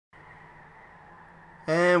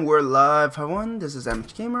And we're live. Hi everyone, this is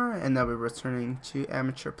Amateur Gamer, and I'll be returning to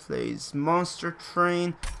Amateur Plays Monster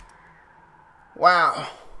Train. Wow,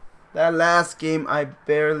 that last game I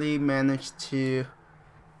barely managed to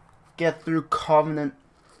get through Covenant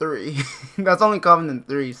 3. That's only Covenant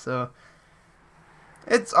 3, so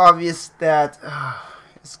it's obvious that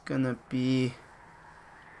it's gonna be...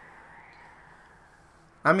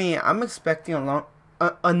 I mean, I'm expecting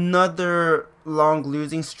another long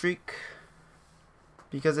losing streak,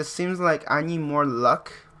 because it seems like I need more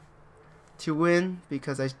luck to win,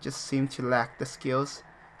 because I just seem to lack the skills.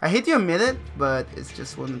 I hate to admit it, but it's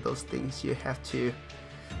just one of those things you have to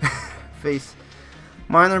face.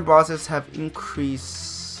 Minor bosses have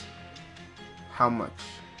increased how much?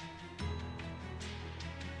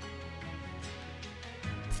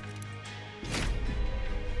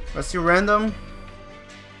 Let's do random.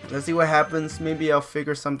 Let's see what happens. Maybe I'll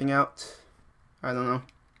figure something out. I don't know.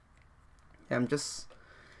 Yeah, I'm just...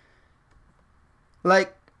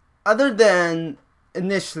 like, other than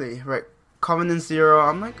initially, right, Covenant 0,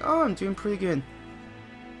 I'm like, oh, I'm doing pretty good.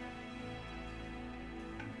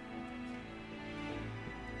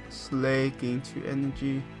 Slay, gain 2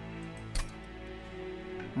 energy.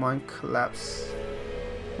 Mind collapse.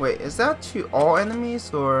 Wait, is that to all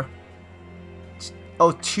enemies or...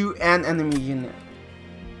 oh, to an enemy unit.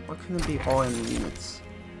 What can it be, all enemy units?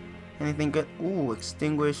 Anything good? Ooh,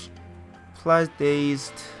 extinguish. Applies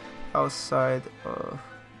dazed outside of...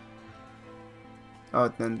 oh,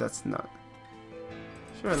 then that's not.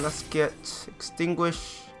 Sure, let's get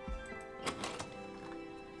extinguish.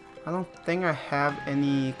 I don't think I have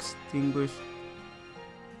any extinguish.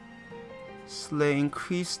 Slay,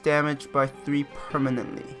 increase damage by 3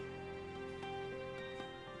 permanently.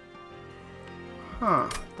 Huh,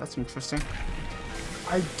 that's interesting.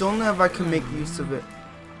 I don't know if I can make use of it.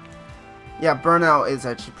 Yeah, burnout is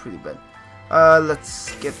actually pretty bad.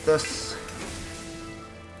 Let's get this.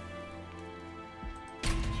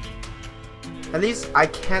 At least I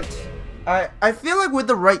can't... I feel like with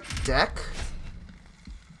the right deck...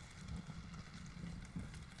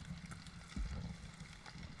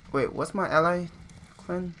 wait, what's my ally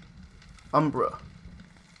clan? Umbra.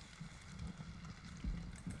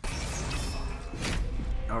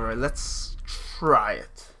 Alright, let's try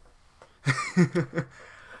it.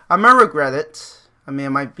 I might regret it. I mean, it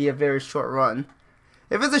might be a very short run.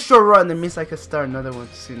 If it's a short run, it means I can start another one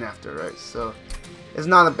soon after, right? So, it's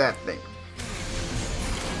not a bad thing.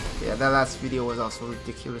 Yeah, that last video was also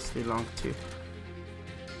ridiculously long, too.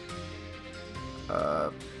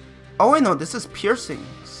 Oh wait, no, this is piercing,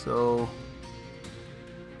 so...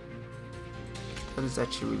 that is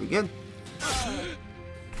actually really good.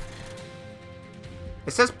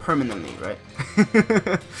 It says permanently, right?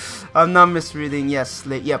 I'm not misreading. Yes,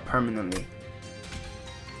 yeah, permanently.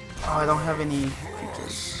 Oh, I don't have any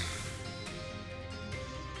creatures.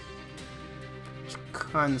 Which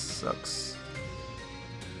kinda sucks.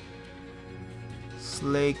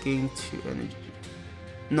 Slay, gain 2 energy.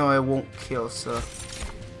 No, it won't kill, so...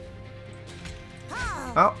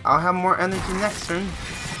 oh, I'll have more energy next turn.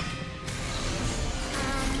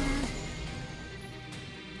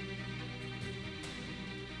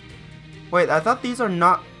 Wait, I thought these are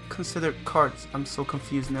not considered cards. I'm so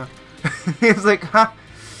confused now. It's like, huh?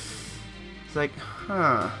 It's like,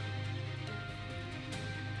 huh.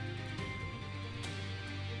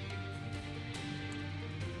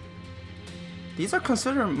 These are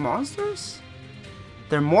considered monsters?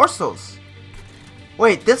 They're morsels.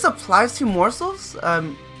 Wait, this applies to morsels?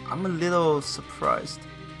 I'm a little surprised.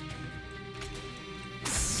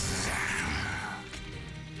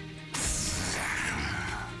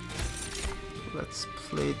 Let's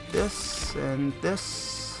play this and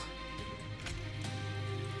this.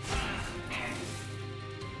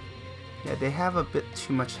 Yeah, they have a bit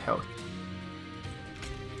too much health,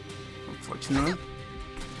 unfortunately.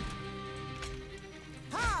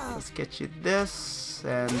 Let's get you this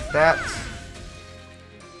and that.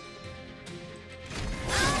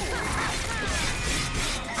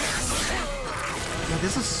 Yeah,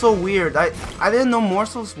 this is so weird. I didn't know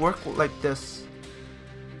morsels work like this.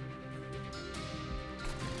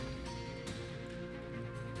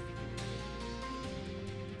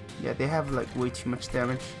 Yeah, they have like way too much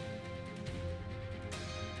damage.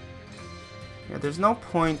 Yeah, there's no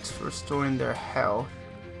point restoring their health.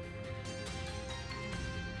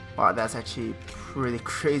 Wow, that's actually pretty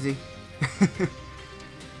crazy.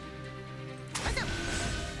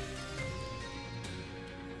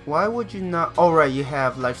 Why would you not? Oh right, you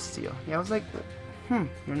have lifesteal. Yeah, I was like, you're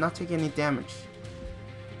not taking any damage.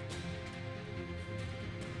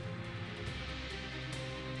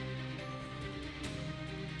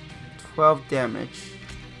 12 damage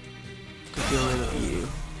to get rid of you.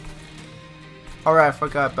 Alright, I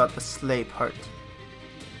forgot about the slay part.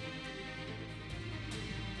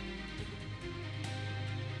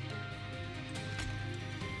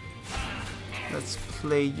 Let's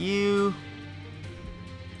play you.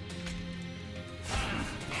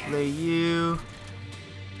 Play you.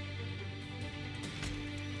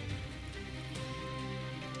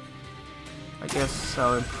 I guess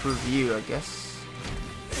I'll improve you, I guess.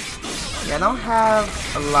 Yeah, I don't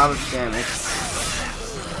have a lot of damage.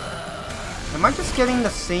 Am I just getting the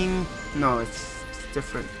same? No, it's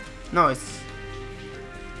different. No, it's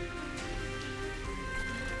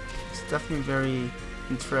definitely very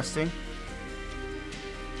interesting.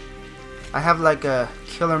 I have like a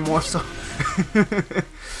killer morsel.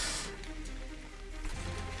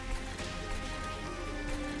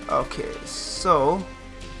 Okay, so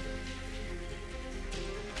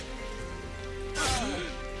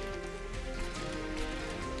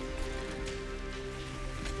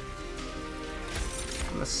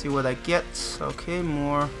let's see what I get. Okay,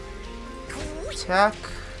 more attack.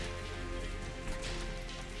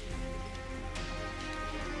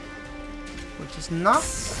 Which is not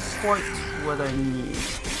quite what I need.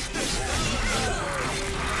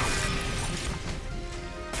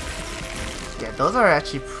 Yeah, those are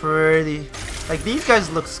actually pretty... Like, these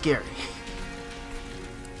guys look scary.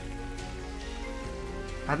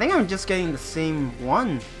 I think I'm just getting the same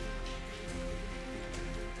one.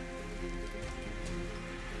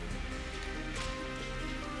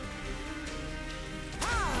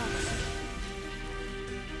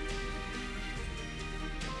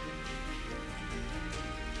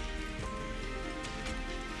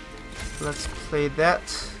 Let's play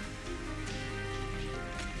that.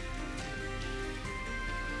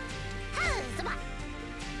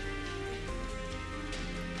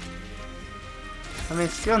 I mean,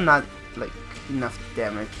 it's still not like enough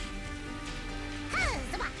damage.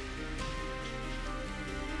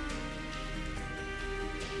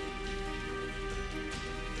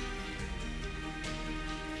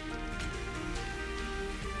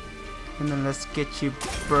 And then let's get you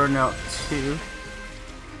burnout too.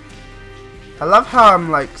 I love how I'm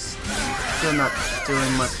like still not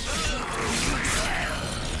doing much.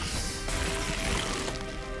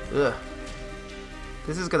 Ugh.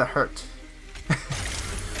 This is gonna hurt.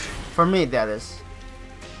 For me, that is.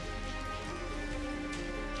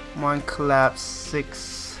 1 collapse,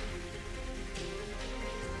 6.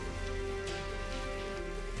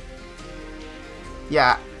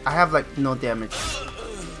 Yeah, I have like no damage.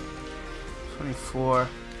 24.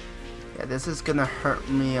 Yeah, this is gonna hurt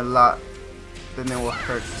me a lot. Then it will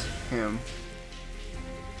hurt him.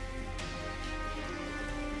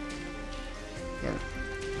 Yeah,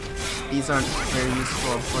 these aren't very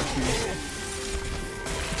useful, unfortunately.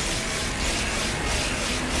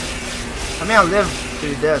 I mean, I'll live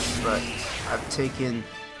through this, but I've taken...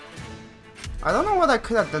 I don't know what I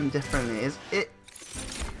could have done differently. Is it...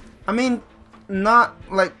 I mean, not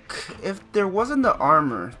like... If there wasn't the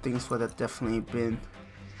armor, things would have definitely been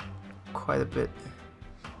quite a bit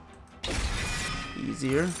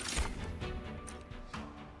easier.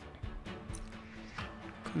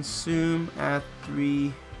 Consume, add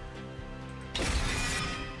 3.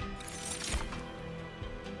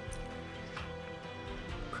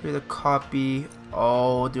 Create a copy.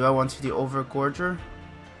 Oh, do I want to do Overgorger?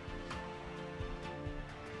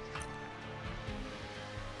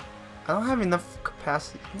 I don't have enough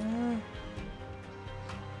capacity.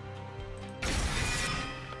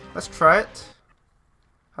 Let's try it.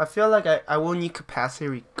 I feel like I will need capacity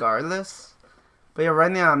regardless. But yeah,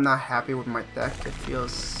 right now I'm not happy with my deck. It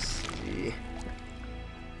feels...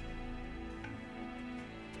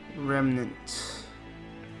 Remnant.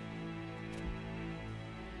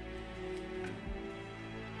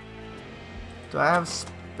 Do I have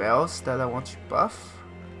spells that I want to buff?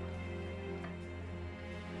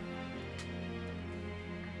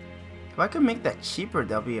 If I can make that cheaper,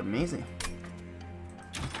 that'll be amazing.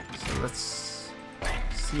 So let's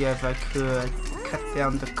see if I could cut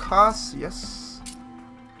down the cost. Yes.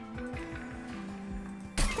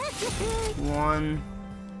 1.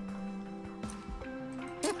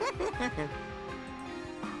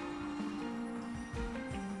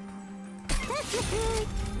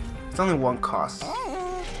 It's only 1 cost,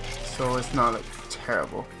 so it's not like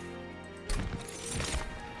terrible.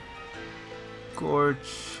 Gorge.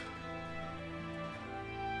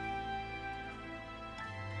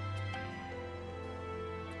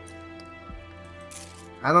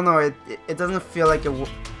 I don't know. It doesn't feel like it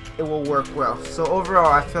will work well. So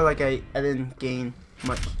overall, I feel like I didn't gain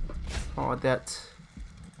much. All that.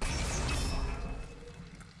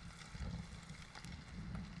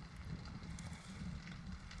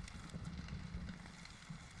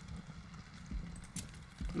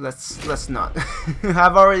 let's not.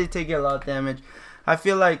 I've already taken a lot of damage. I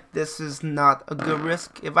feel like this is not a good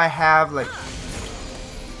risk. If I have like,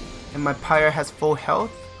 and my Pyre has full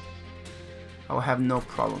health, I will have no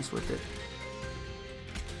problems with it.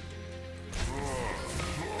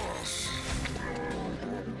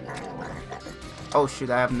 Oh shoot,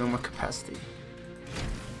 I have no more capacity.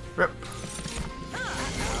 Rip.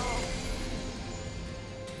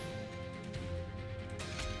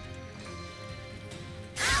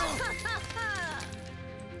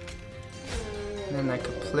 Then I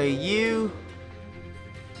could play you.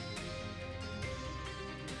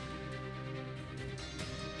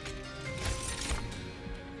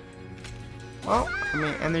 Well, I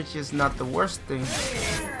mean, energy is not the worst thing.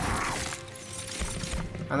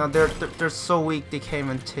 I know they're so weak they can't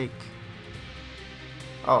even take.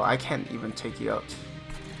 Oh, I can't even take you out.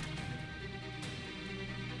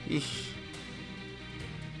 Eesh.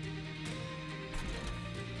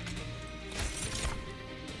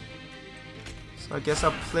 So I guess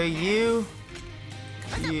I'll play you,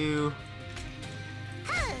 you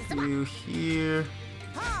here,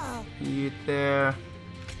 you there,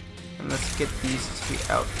 and let's get these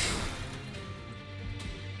two out.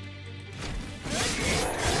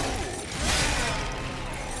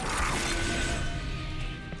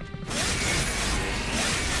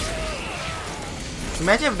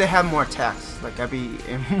 Imagine if they had more attacks, like I'd be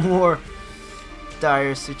in a more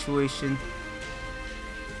dire situation.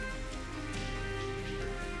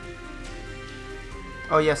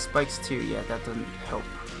 Oh yeah, spikes too, yeah, that doesn't help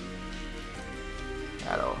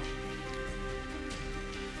at all.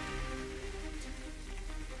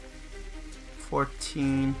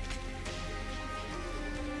 $14.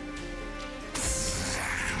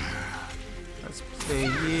 Let's play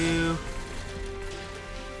you.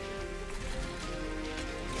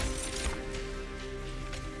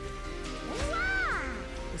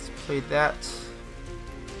 That.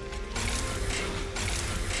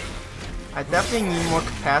 I definitely need more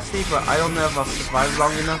capacity, but I don't know if I'll survive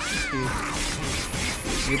long enough to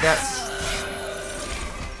do that.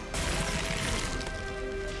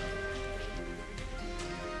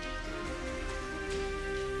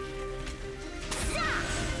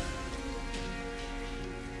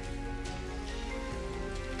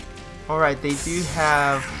 Alright, they do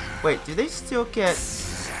have... Wait, do they still get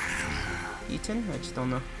eaten? I just don't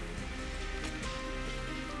know.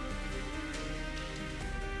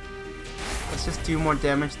 Let's just do more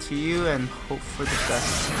damage to you and hope for the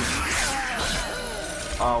best.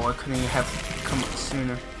 Oh, why couldn't you have come up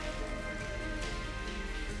sooner?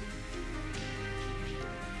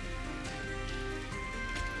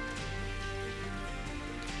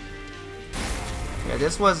 Yeah,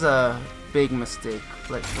 this was a big mistake.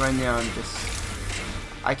 Like right now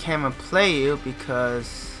I can't even play you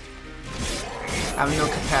because I have no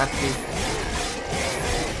capacity.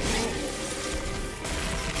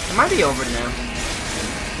 It might be over now.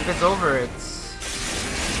 If it's over, it's...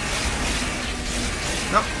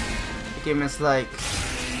 Nope. The game is like...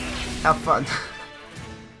 Have fun.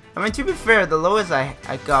 I mean, to be fair, the lowest I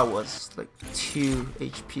got was like 2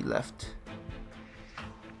 HP left.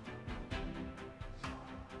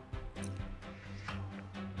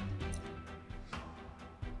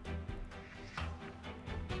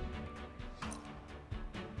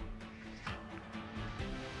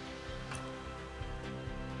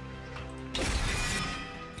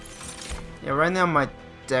 Yeah, right now my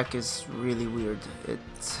deck is really weird.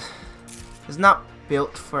 It's not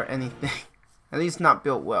built for anything. At least not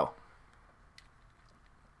built well.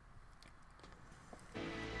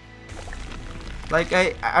 Like,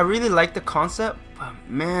 I really like the concept, but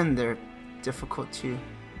man, they're difficult too.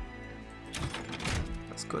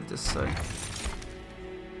 Let's go this side.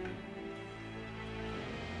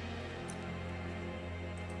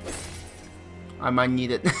 I might need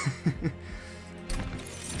it.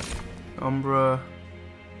 Umbra.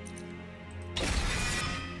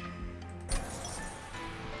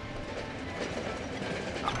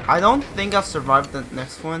 I don't think I'll survive the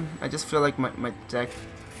next one. I just feel like my deck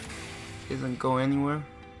isn't going anywhere.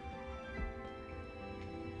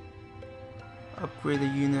 Upgrade the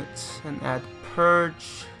units and add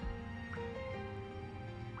Purge.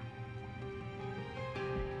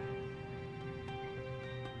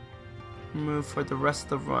 Move for the rest of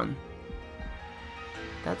the run.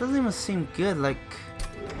 That doesn't even seem good, like...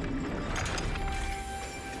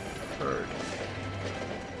 Purge.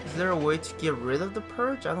 Is there a way to get rid of the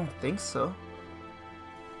Purge? I don't think so.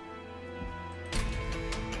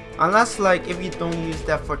 Unless, like, if you don't use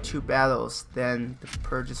that for 2 battles, then the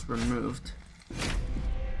Purge is removed.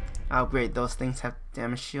 Oh great, those things have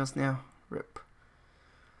damage shields now. Rip.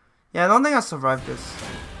 Yeah, I don't think I survived this.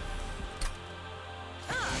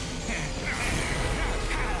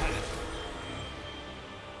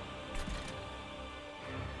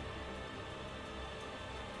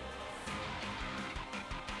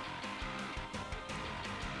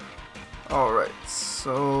 Alright,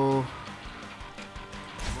 so...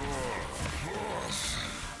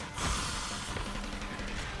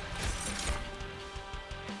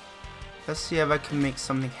 let's see if I can make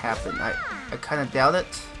something happen. I kind of doubt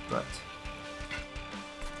it, but...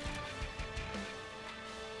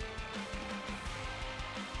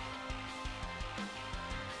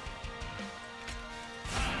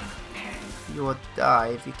 you will die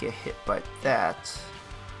if you get hit by that.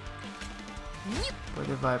 But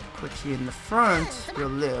if I put you in the front, you'll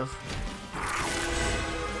live.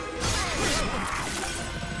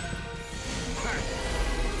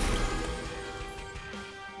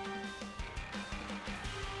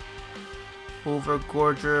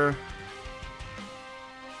 Overgorger.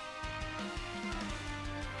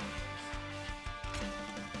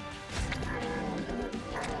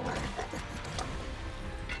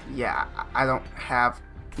 Yeah, I don't have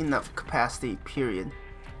enough capacity, period.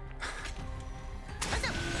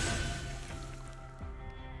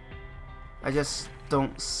 I just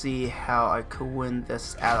don't see how I could win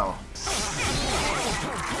this at all.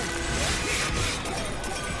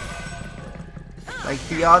 Like,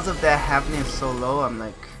 the odds of that happening is so low, I'm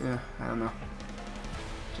like, I don't know.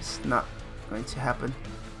 Just not going to happen.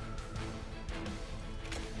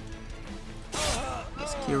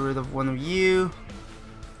 Let's get rid of one of you.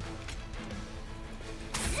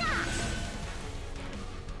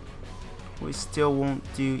 We still won't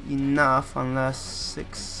do enough unless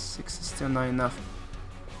 6 is still not enough.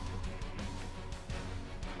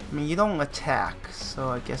 I mean, you don't attack, so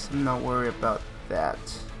I guess I'm not worried about that.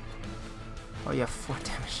 Oh yeah, 4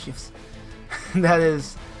 damage shifts. That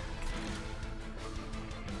is...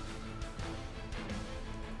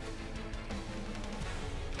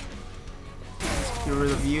 let's get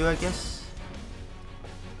rid of you, I guess.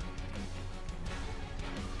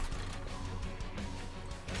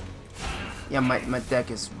 Yeah, my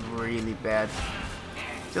deck is really bad.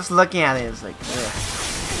 Just looking at it is like, ugh.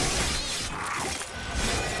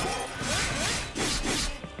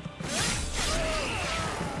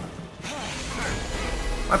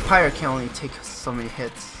 My Pyre can only take so many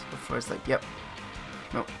hits before it's like, yep,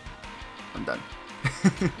 nope, I'm done.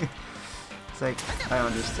 It's like, I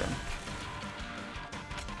understand.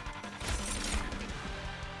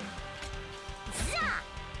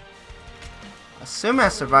 Assuming I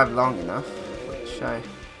survived long enough, which I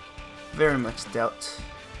very much doubt.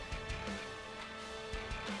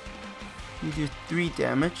 You do 3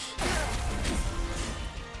 damage.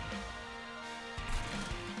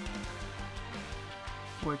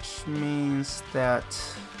 Which means that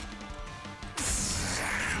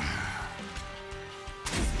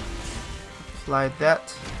apply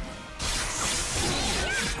that.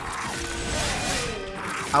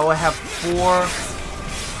 I will have 4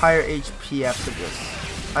 higher HP after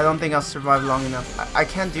this. I don't think I'll survive long enough. I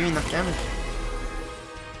can't do enough damage.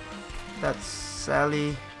 That's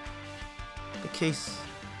sadly the case.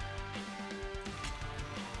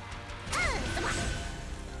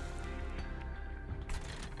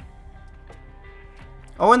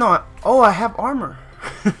 Oh no! Oh, I have armor.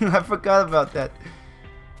 I forgot about that.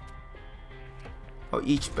 Oh,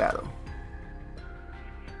 each battle.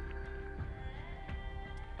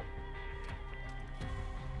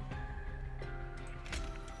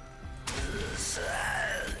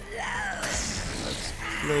 Let's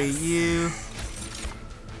play you.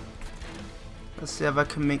 Let's see if I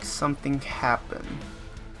can make something happen.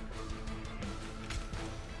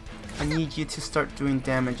 I need you to start doing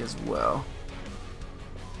damage as well.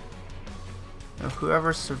 Now,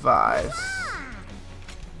 whoever survives.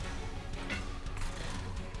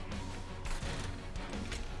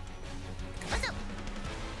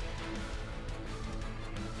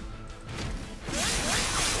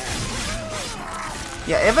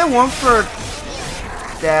 Yeah, if it weren't for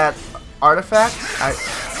that artifact,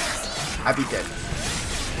 I'd be dead.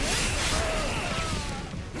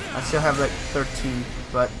 I still have like 13,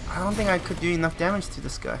 but I don't think I could do enough damage to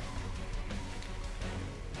this guy.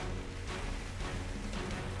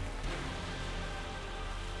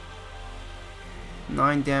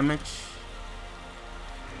 Nine damage.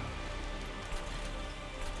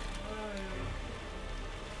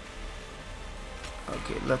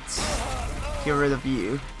 Okay, let's get rid of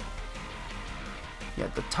you. Yeah,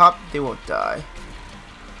 at the top they will die.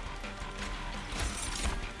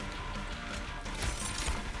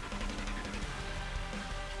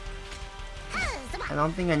 I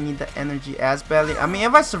don't think I need the energy as badly. I mean,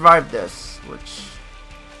 if I survive this, which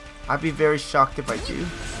I'd be very shocked if I do.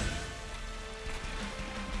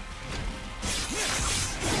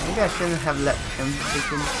 Maybe I shouldn't have let him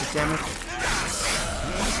take in the damage.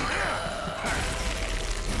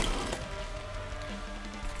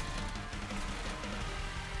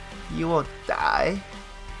 You will die.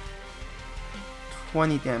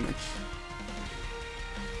 20 damage.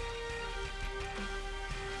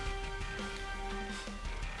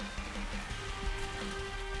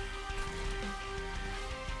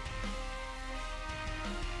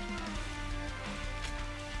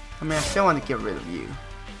 I mean, I still want to get rid of you.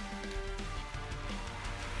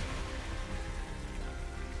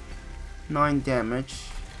 Nine damage.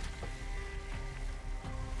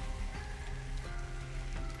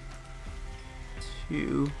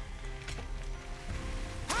 Two.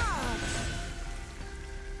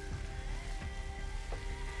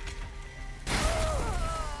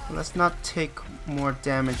 Let's not take more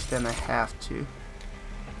damage than I have to.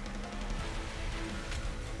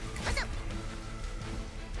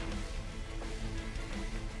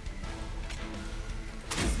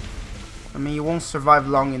 I mean, you won't survive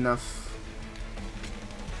long enough.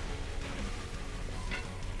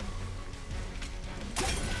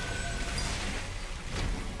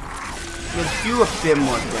 You'll do a bit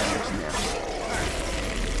more damage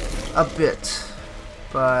now. A bit.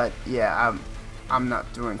 But yeah, I'm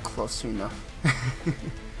not doing close enough.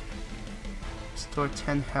 Restore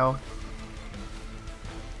 10 health.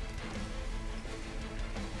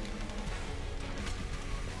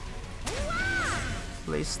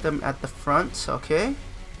 Place them at the front, okay.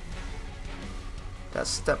 That's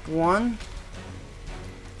step one.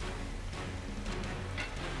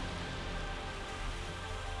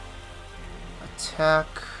 Attack.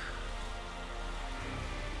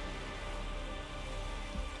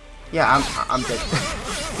 Yeah, I'm dead.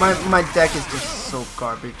 my deck is just so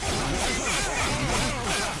garbage.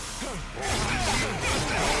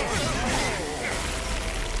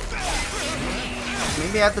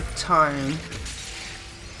 Maybe at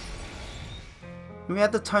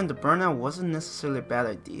the time the burnout wasn't necessarily a bad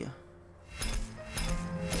idea.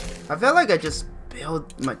 I felt like I just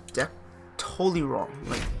built my deck totally wrong,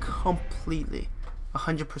 like completely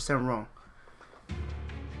 100% wrong.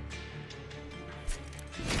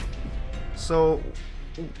 So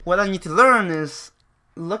what I need to learn is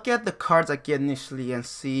look at the cards I get initially and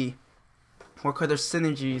see what kind of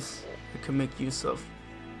synergies I can make use of.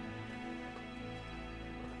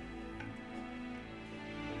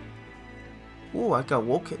 Oh, I got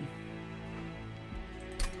Woken.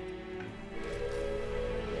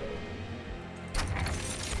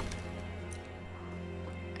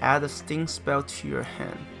 Add a sting spell to your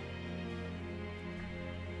hand.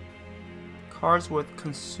 Cards worth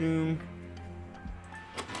consume.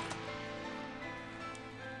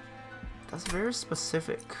 That's very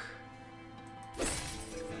specific.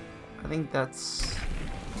 I think that's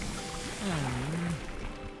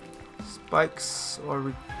spikes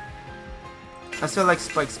or I still like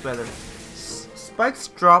spikes better. Spikes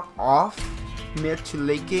drop off mid to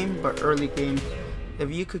late game, but early game, if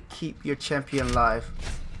you could keep your champion alive,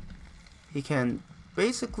 he can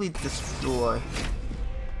basically destroy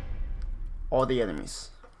all the enemies.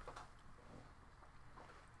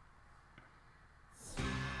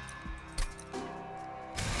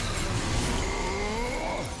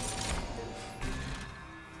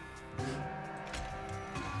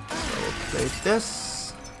 So we'll play this.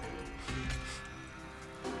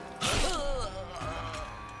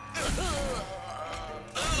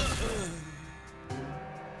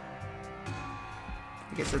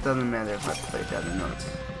 I guess it doesn't matter if I play that or not.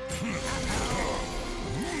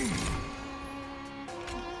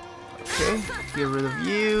 Okay, get rid of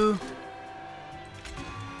you.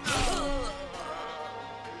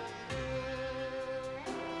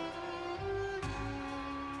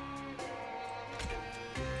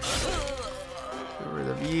 Get rid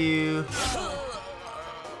of you.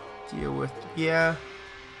 Deal with, yeah.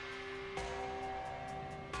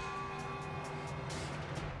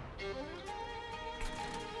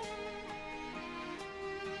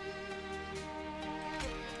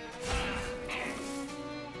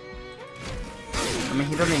 I mean,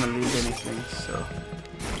 he doesn't even lose anything, so.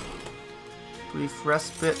 Brief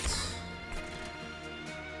respite.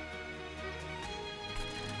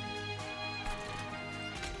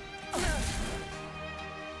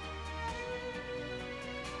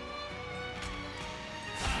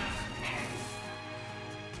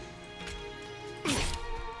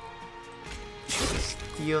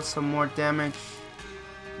 Deal some more damage.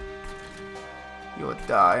 You'll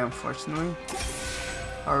die, unfortunately.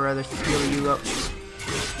 I'd rather heal you up.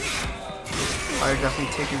 are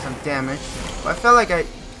definitely taking some damage. But I feel like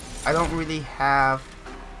I don't really have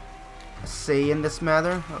a say in this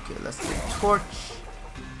matter. Okay, let's do Torch.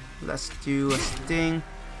 Let's do a Sting.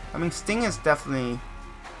 I mean, Sting is definitely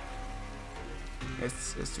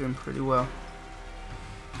it's doing pretty well.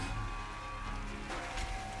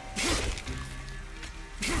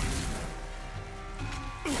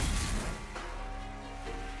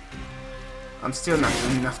 I'm still not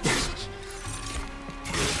doing enough damage,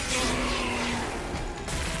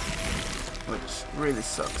 which really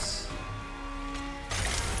sucks.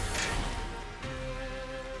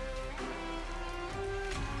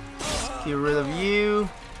 Get rid of you.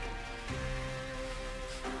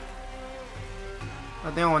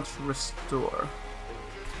 I think I want to restore.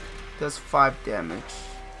 Does 5 damage.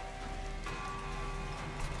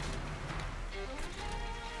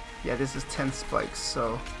 Yeah, this is 10 spikes,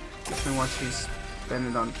 so definitely want to spend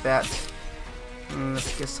it on that. And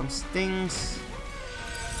let's get some stings.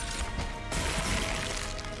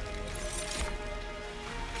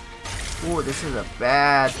 Oh, this is a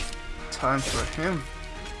bad time for him.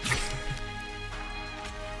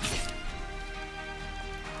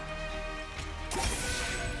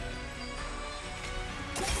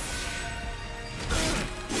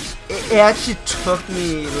 It actually took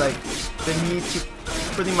me like the need to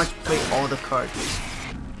pretty much play all the cards.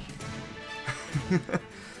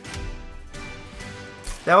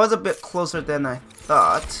 That was a bit closer than I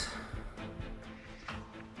thought.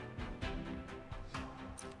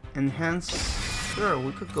 Enhance, sure,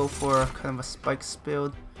 we could go for kind of a spike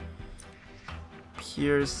build.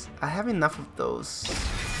 Pierce, I have enough of those.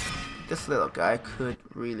 This little guy could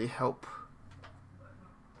really help.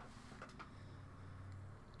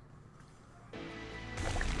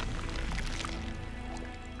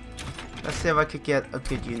 Let's see if I could get a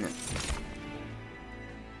good unit.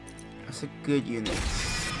 That's a good unit.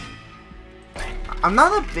 I'm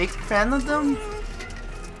not a big fan of them.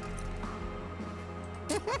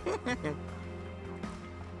 I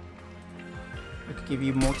could give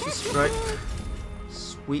you multi-strike,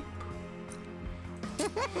 sweep.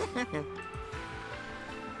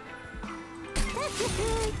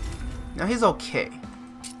 Now he's okay,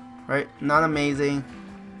 right? Not amazing,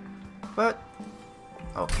 but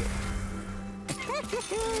okay.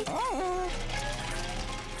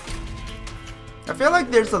 I feel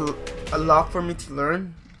like there's a lot for me to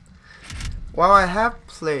learn. While I have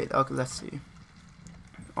played, okay, let's see.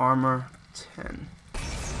 Armor 10.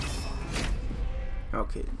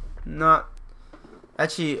 Okay, not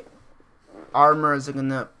actually. Armor is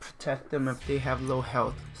gonna protect them if they have low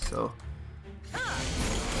health. So,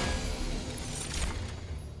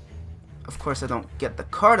 of course, I don't get the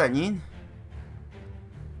card I need.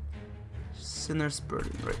 Sinner's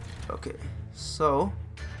Burden, right? Okay, so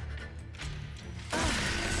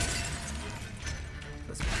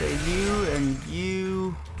let's play you and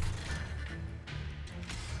you.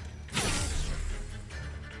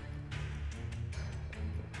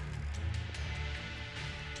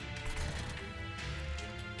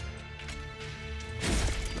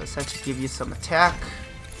 Let's actually give you some attack.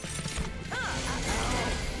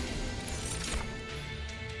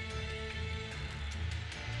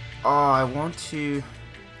 Oh, I want to.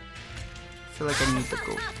 I feel like I need to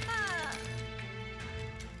go.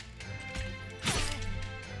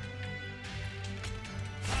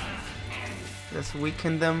 Let's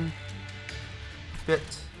weaken them a bit.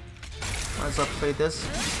 Might as well play this.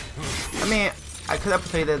 I mean, I could have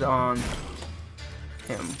played it on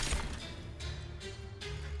him.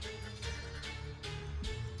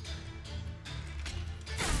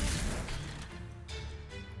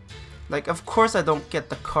 Like, of course I don't get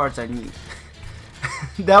the cards I need.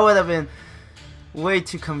 That would have been way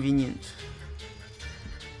too convenient.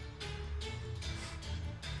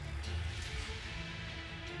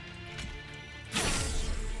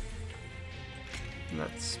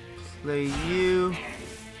 Let's play you.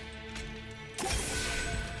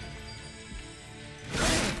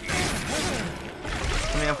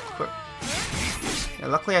 I mean, of course. Yeah,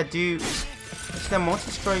 luckily I do. Actually, that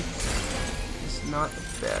multi-strike is not a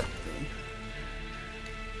bad thing.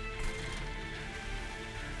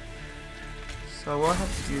 So I will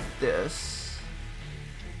have to do this.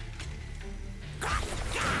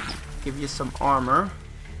 Give you some armor.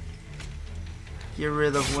 Get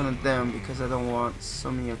rid of one of them because I don't want so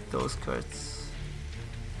many of those cards.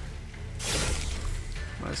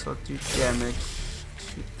 Might as well do damage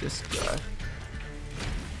to this guy.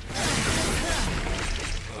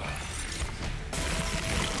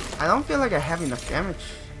 I don't feel like I have enough damage.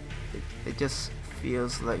 It just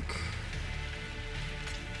feels like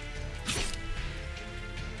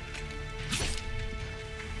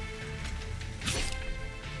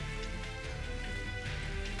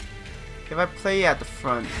If I play at the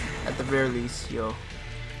front, at the very least, yo.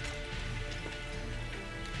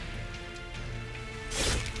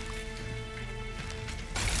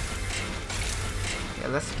 Yeah,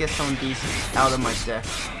 let's get some of these out of my deck.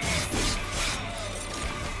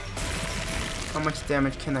 How much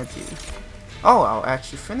damage can I do? Oh, I'll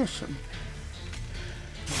actually finish him.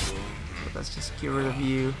 So let's just get rid of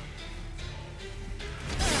you.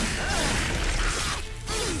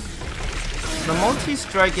 The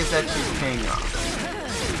multi-strike is actually paying off.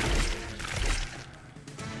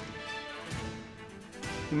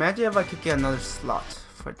 Imagine if I could get another slot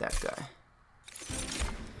for that guy.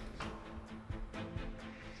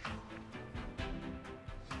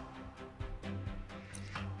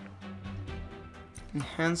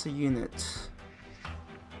 Enhance a unit.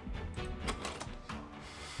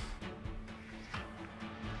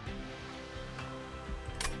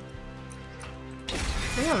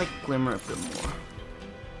 I think I like Glimmer a bit more.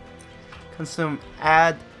 Consume,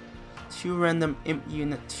 add 2 random imp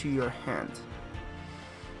unit to your hand.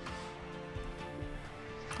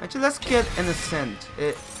 Actually, let's get an Ascent.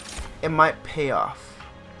 It might pay off.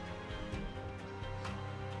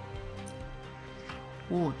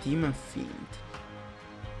 Ooh, Demon Fiend.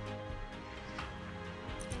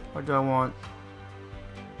 What do I want?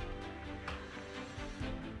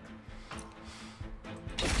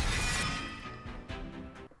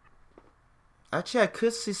 Actually, I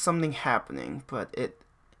could see something happening, but it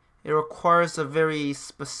requires a very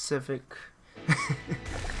specific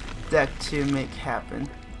deck to make happen.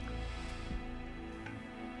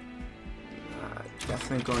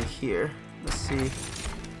 Definitely going here. Let's see.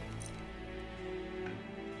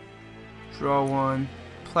 Draw 1.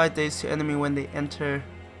 Apply daze to enemy when they enter.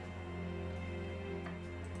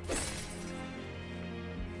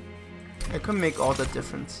 It could make all the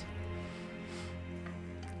difference.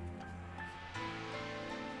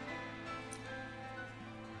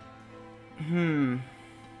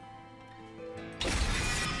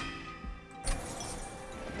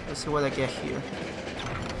 Let's see what I get here.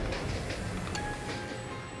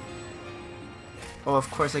 Oh,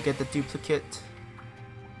 of course I get the duplicate.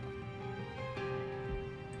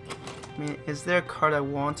 I mean, is there a card I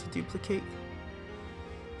want to duplicate?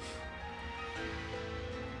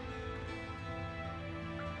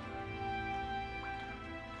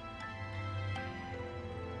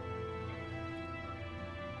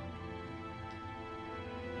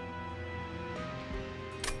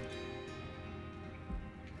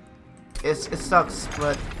 It sucks,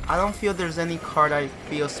 but I don't feel there's any card I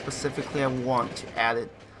feel specifically I want to add it.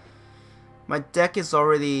 My deck is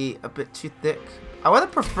already a bit too thick. I would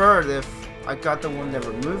have preferred if I got the one that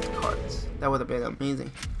removed cards. That would have been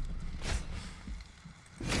amazing.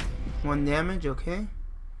 1 damage, okay.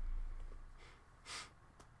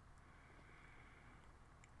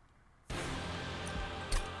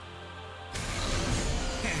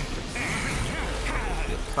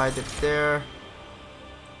 Applied it there.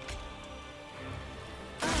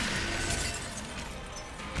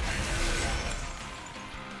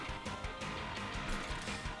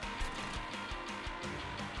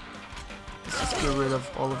 Get rid of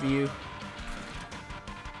all of you.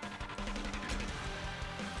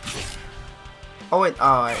 Oh wait,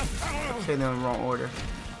 oh, I played in the wrong order.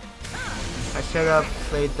 I should have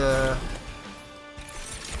played the...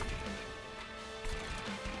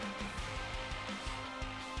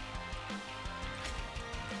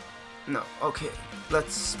 No, okay.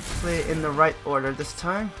 Let's play it in the right order this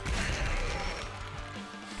time.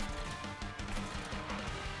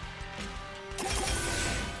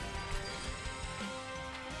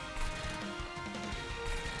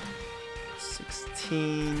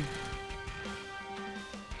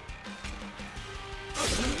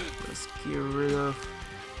 Let's get rid of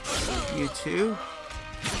you two.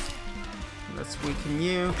 Let's weaken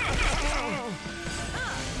you.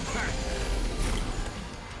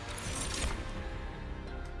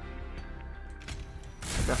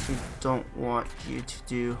 I definitely don't want you to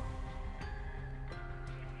do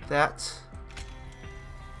that.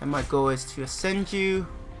 And my goal is to ascend you.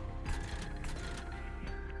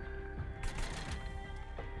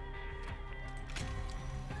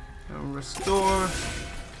 Restore.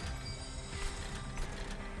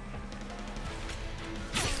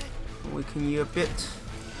 Weaken you a bit.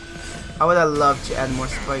 I would have loved to add more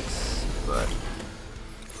spikes, but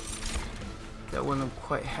that wasn't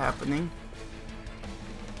quite happening.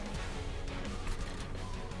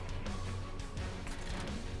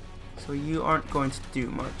 So you aren't going to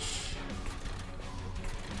do much.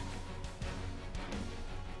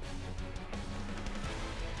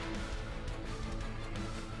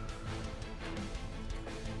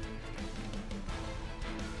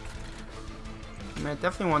 mean, I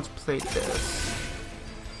definitely want to play this.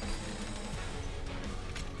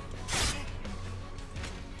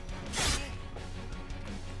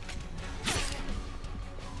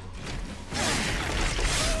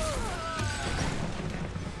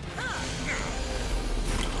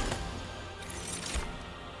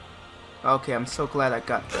 Okay, I'm so glad I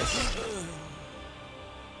got this.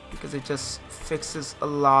 Because it just fixes a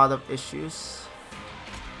lot of issues.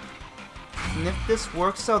 And if this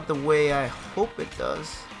works out the way I hope it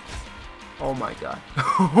does... Oh my god.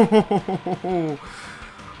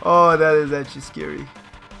 Oh, that is actually scary.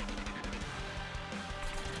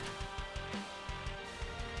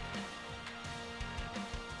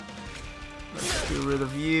 Let's get rid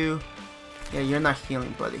of you. Yeah, you're not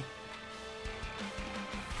healing, buddy.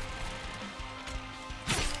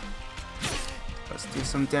 Let's do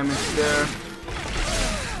some damage there.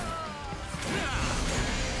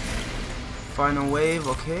 Final wave,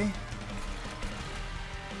 okay.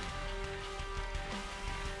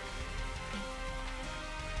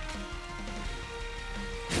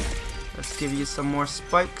 Let's give you some more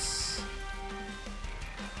spikes.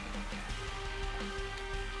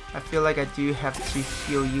 I feel like I do have to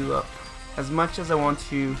heal you up as much as I want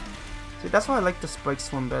to. See, that's why I like the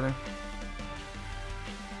spikes one better.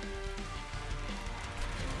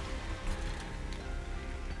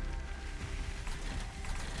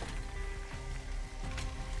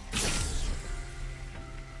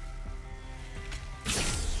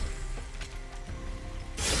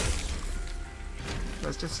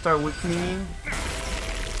 Let's just start weakening you.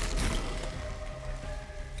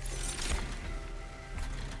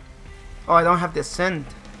 Oh, I don't have the ascend.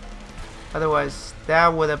 Otherwise, that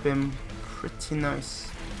would have been pretty nice.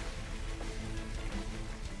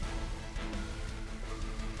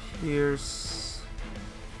 Pierce.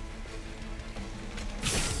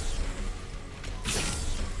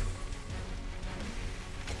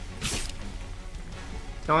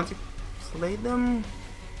 Do I want to play them?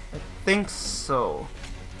 I think so.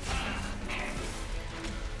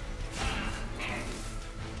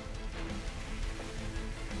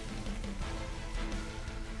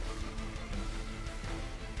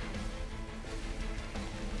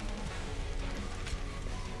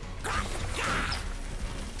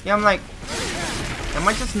 Yeah, I'm like, am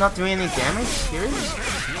I just not doing any damage? Seriously?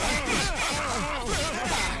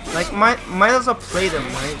 Like, might as well play them,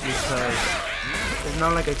 right? Because it's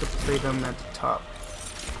not like I could play them at the top.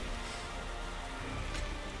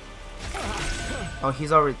 Oh,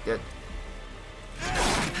 he's already dead.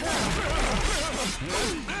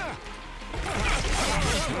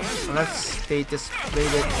 Unless they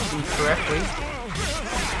displayed it incorrectly.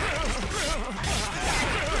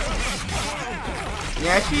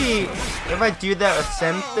 Yeah, actually, if I do that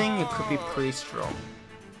ascend thing, it could be pretty strong.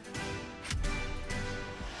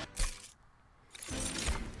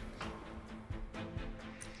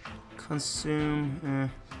 Consume.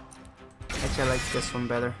 Actually, I like this one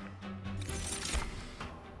better.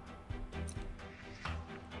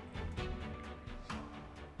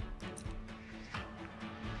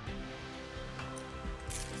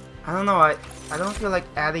 I don't know. I don't feel like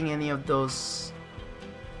adding any of those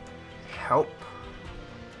help.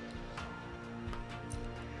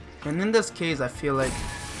 And in this case, I feel like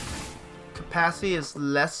capacity is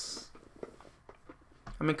less.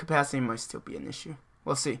 I mean, capacity might still be an issue.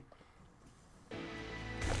 We'll see.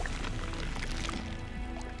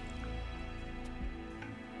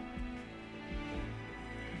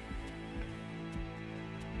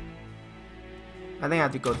 I think I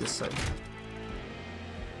have to go this side.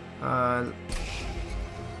 I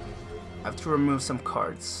have to remove some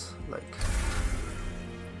cards. Like,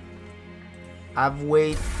 I have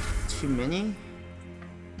way too many.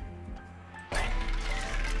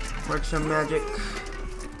 Merchant Magic,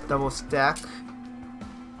 double stack.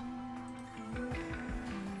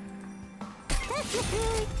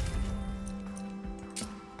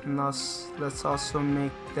 And let's also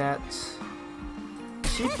make that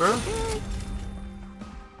cheaper.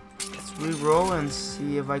 Let's re-roll and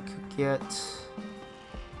see if I could get.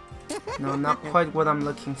 No, not quite what I'm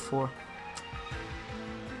looking for.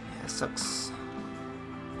 Yeah, sucks.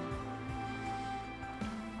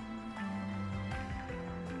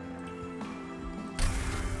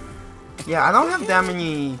 Yeah, I don't have that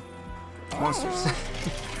many monsters.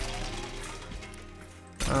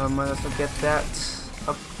 Might as well get that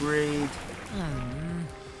upgrade.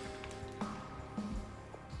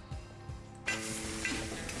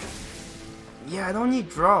 Yeah, I don't need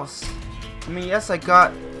draws. I mean, yes, I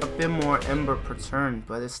got a bit more ember per turn,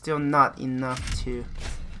 but it's still not enough to.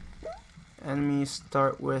 Enemies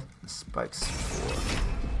start with spikes 4.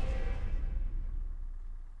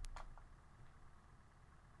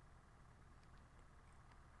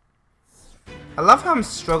 I love how I'm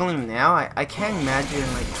struggling now. I can't imagine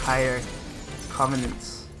like higher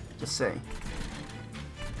covenants. Just saying.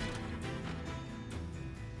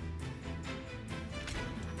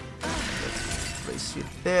 Let's place you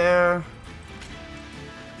there.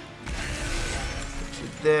 Put you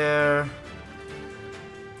there.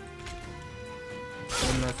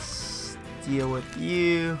 And let's deal with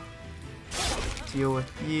you. Deal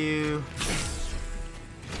with you.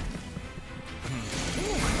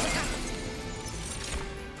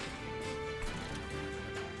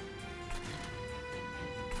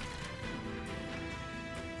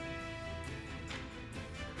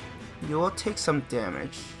 You will take some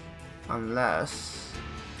damage, unless...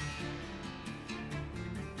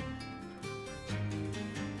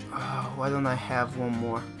 Oh, why don't I have one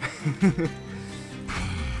more?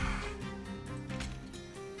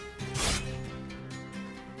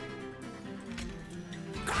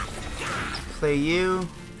 Play you.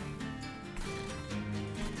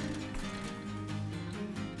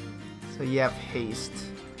 So you have haste.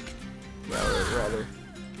 Yeah, I would rather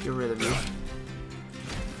get rid of you.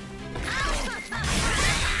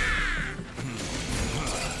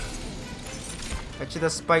 Actually, the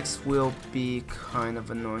spikes will be kind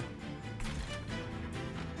of annoying.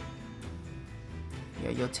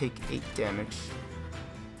 Yeah, you'll take 8 damage.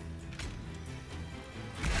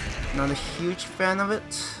 Not a huge fan of it.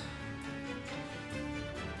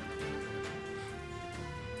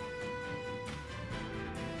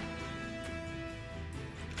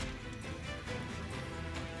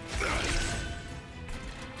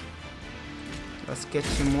 Let's get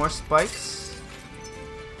you more spikes.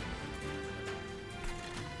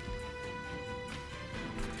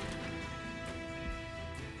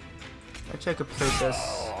 Actually, I could play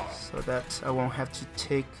this so that I won't have to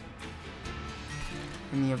take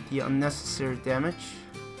any of the unnecessary damage.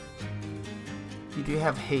 You do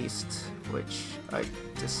have haste, which I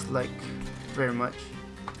dislike very much.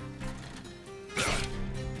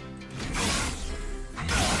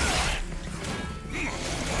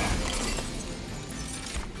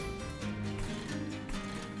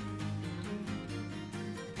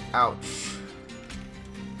 Ouch.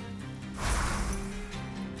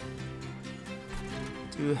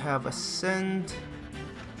 Do have Ascend.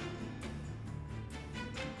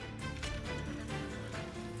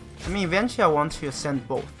 I mean, eventually I want to ascend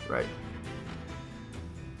both, right?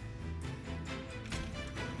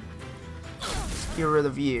 Let's get rid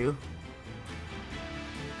of you.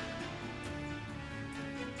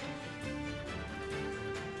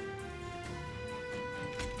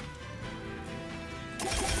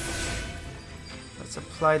 Let's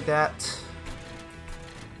apply that.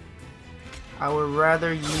 I would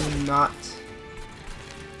rather you not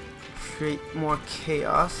create more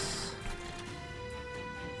chaos.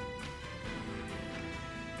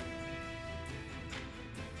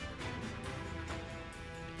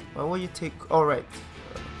 Why would you take... Oh, right.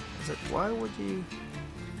 Is it... Why would you...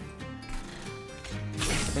 I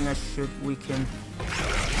think I should weaken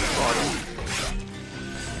bottom.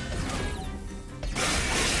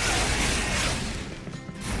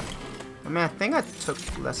 I mean, I think I took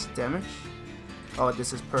less damage. Oh,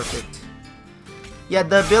 this is perfect. Yeah,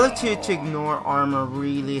 the ability to ignore armor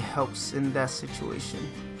really helps in that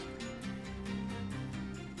situation.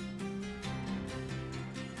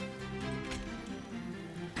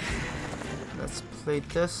 Let's play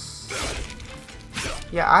this.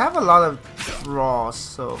 Yeah, I have a lot of draws,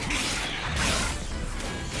 so...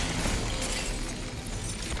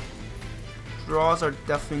 Draws are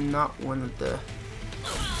definitely not one of the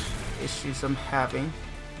issues I'm having.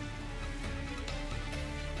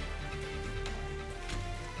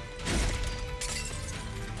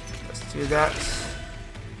 Do that.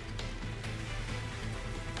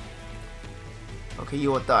 Okay,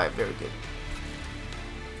 you will die. Very good.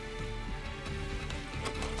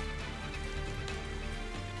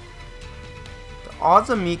 The odds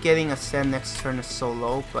of me getting Ascend next turn is so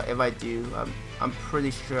low, but if I do, I'm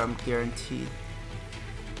pretty sure I'm guaranteed.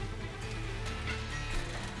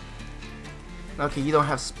 Okay, you don't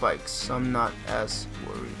have spikes, so I'm not as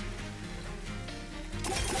worried.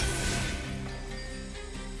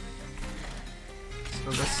 So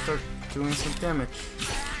let's start doing some damage.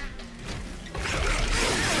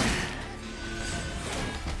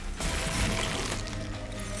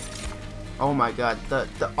 Oh my god,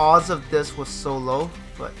 the odds of this was so low,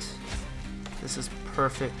 but this is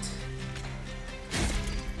perfect.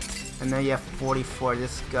 And now you have 44.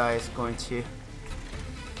 This guy is going to...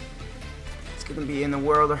 It's gonna be in a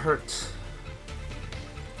world of hurt.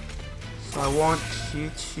 So I want you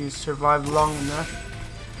to survive long enough.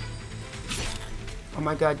 Oh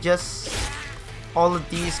my god, just all of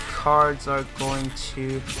these cards are going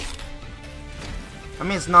to... I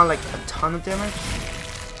mean, it's not like a ton of damage.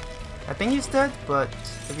 I think he's dead, but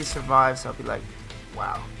if he survives, I'll be like,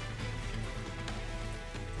 wow.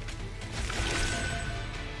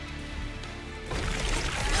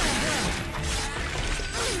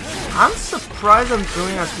 I'm surprised I'm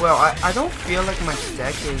doing as well. I don't feel like my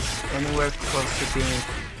deck is anywhere close to being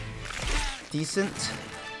decent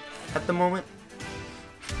at the moment.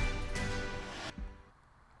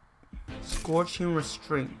 Scorching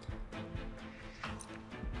Restraint.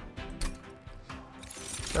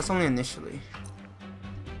 That's only initially.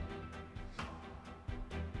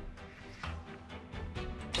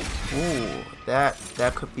 Ooh, that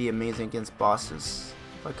could be amazing against bosses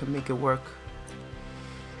if I could make it work.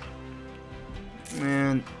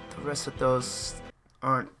 And the rest of those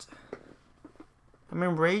aren't. I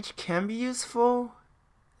mean, Rage can be useful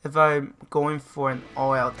if I'm going for an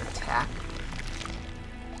all-out attack.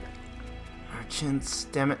 Merchants,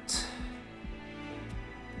 damn it.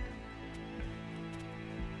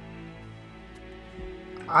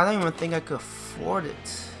 I don't even think I could afford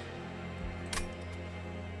it.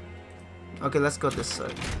 Okay, let's go this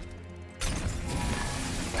side.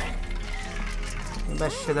 Maybe I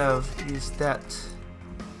should have used that.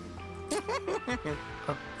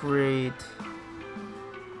 Upgrade.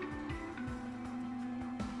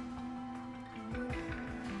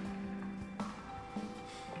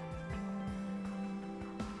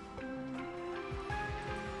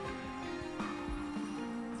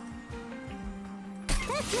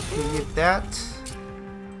 Get that.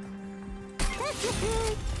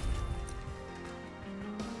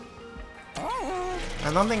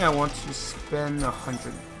 I don't think I want to spend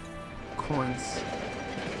 100 coins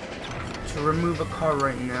to remove a card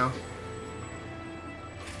right now.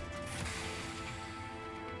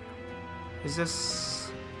 Is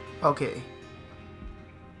this okay?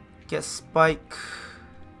 Get Spike.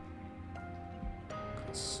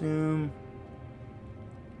 Consume.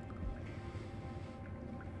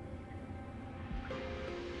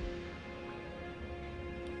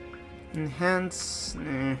 Enhance.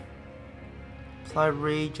 Nah. Apply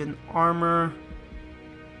Rage and Armor.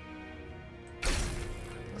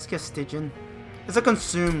 Let's get Stygian. It's a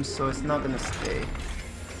Consume, so it's not gonna stay.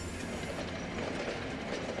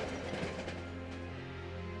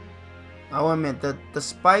 I'll admit that the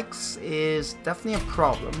spikes is definitely a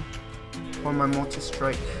problem for my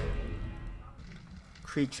multi-strike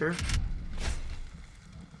creature.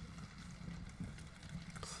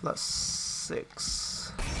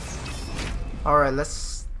 +6. Alright,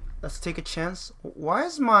 let's take a chance. Why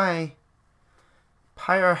is my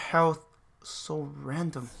Pyre health so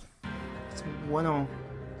random? It's 10.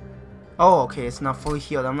 Oh, okay, it's not fully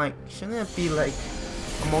healed. I'm like, shouldn't it be like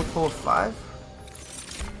a multiple of 5?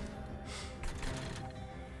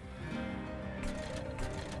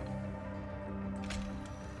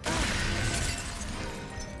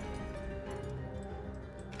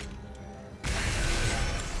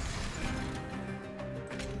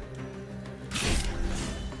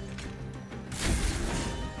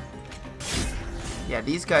 Yeah,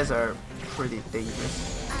 these guys are pretty dangerous.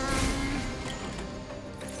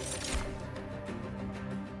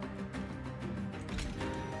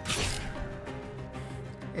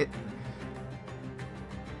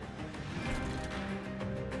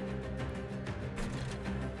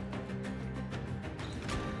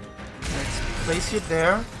 Let's place you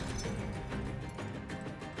there.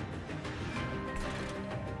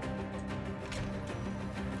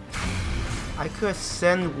 I could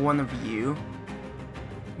send one of you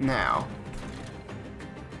now.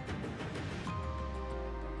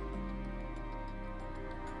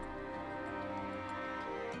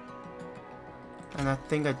 And I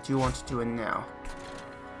think I do want to do it now.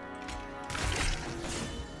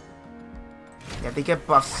 Yeah, they get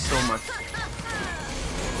buffed so much.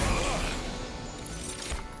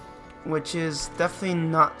 Which is definitely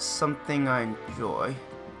not something I enjoy.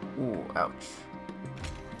 Ooh, ouch.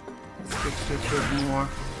 Let's get you a bit more.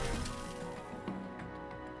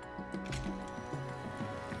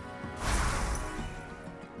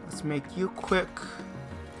 Let's make you quick.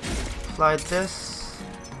 Apply this.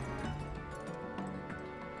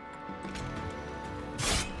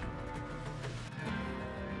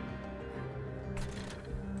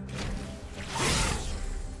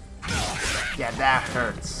 Yeah, that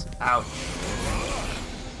hurts. Ouch.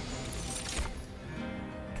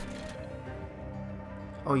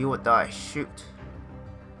 Oh, you would die. Shoot.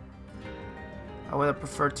 I would have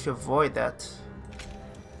preferred to avoid that.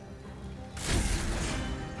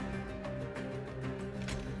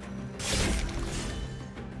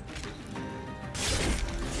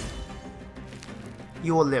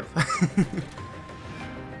 You will live.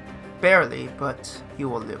 Barely, but you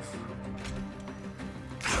will live.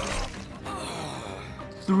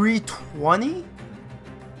 320?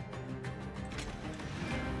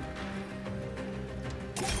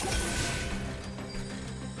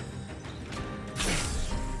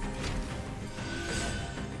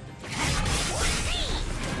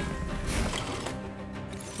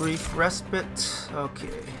 Brief respite. Okay.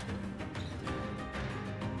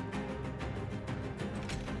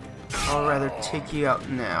 I'll rather take you out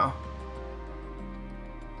now.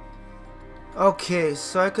 Okay,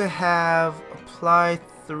 so I could have apply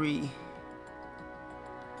 3.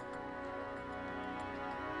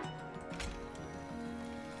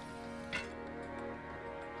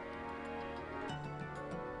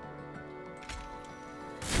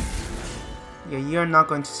 Yeah, you're not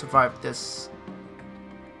going to survive this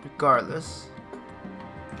regardless.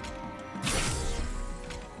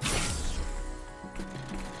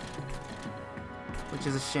 Which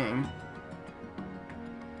is a shame.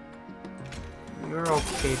 You're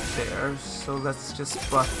okay there, so let's just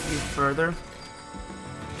buff you further.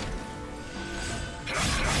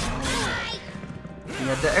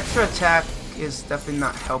 Yeah, the extra attack is definitely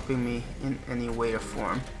not helping me in any way or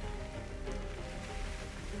form.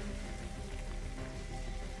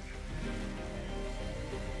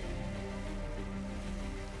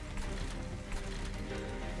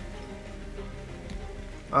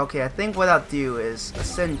 Okay, I think what I'll do is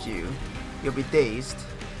ascend you. You'll be dazed,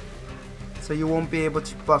 so you won't be able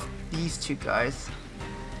to buff these two guys.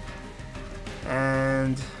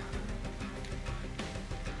 And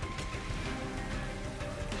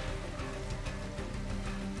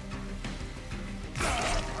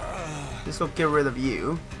this will get rid of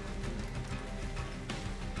you.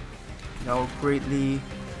 That will greatly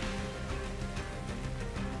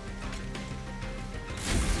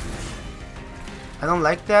I don't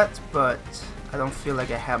like that, but I don't feel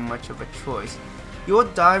like I have much of a choice. You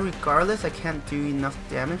will die regardless. I can't do enough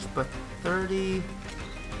damage, but 30...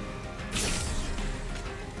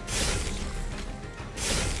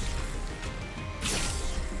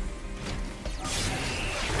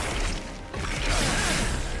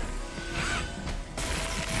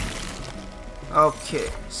 Okay,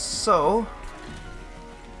 so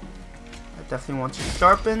I definitely want to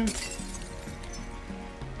sharpen.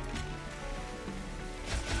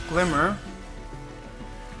 Glimmer.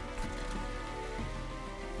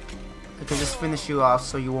 I can just finish you off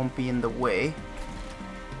so you won't be in the way.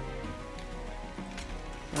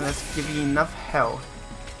 And let's give you enough health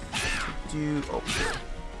to do... Oh.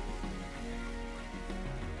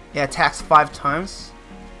 Yeah, attacks 5 times.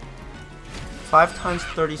 5 times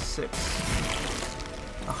 36.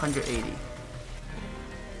 180.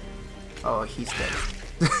 Oh, he's dead.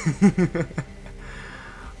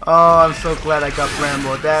 Oh, I'm so glad I got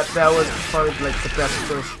Bramble. That was probably like the best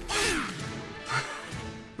push.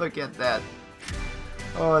 Look at that.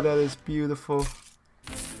 Oh, that is beautiful.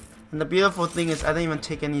 And the beautiful thing is I didn't even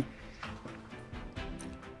take any...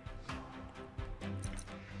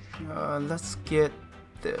 let's get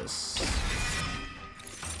this.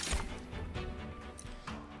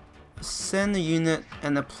 Send a unit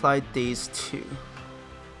and apply daze 2.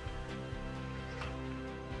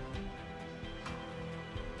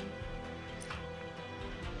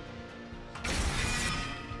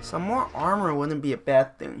 Some more armor wouldn't be a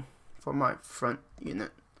bad thing for my front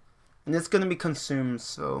unit. And it's gonna be consumed,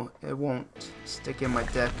 so it won't stick in my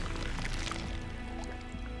deck.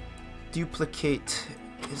 Duplicate.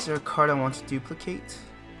 Is there a card I want to duplicate?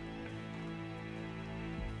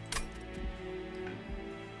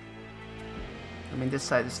 I mean, this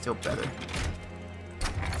side is still better.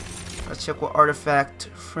 Let's check what artifact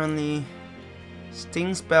friendly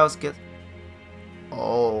sting spells get.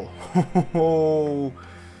 Oh.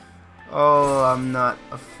 Oh, I'm not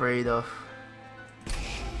afraid of.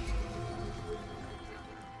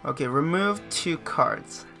 Okay, remove 2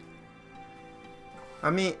 cards. I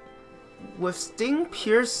mean, with Sting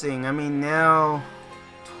Piercing, I mean, now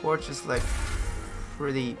Torch is like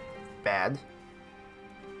pretty bad.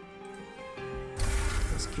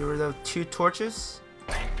 Let's get rid of 2 torches.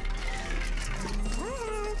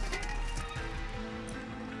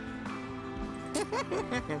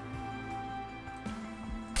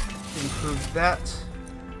 Improve that.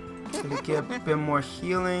 Gonna get a bit more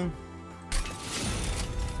healing.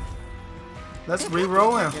 Let's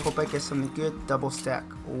reroll and hope I get something good. Double stack.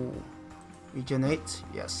 Ooh. Regenerate?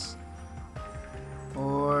 Yes.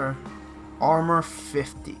 Or armor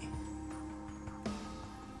 50.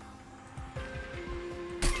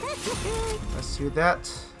 Let's do that.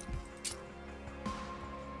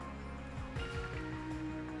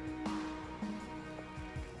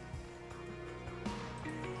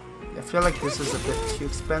 I feel like this is a bit too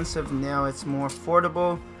expensive. Now it's more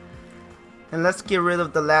affordable. And let's get rid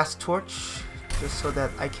of the last torch, just so that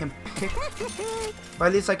I can pick, or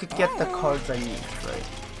at least I could get the cards I need, right?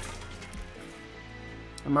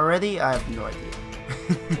 Am I ready? I have no idea.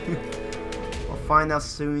 We'll find out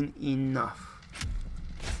soon enough.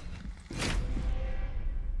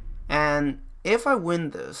 And if I win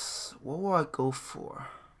this, what will I go for?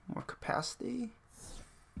 More capacity?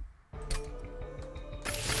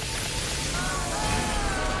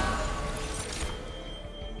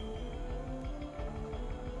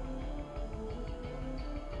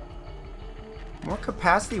 More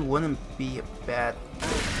capacity wouldn't be a bad thing.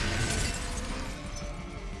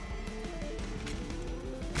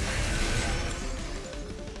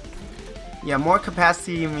 Yeah, more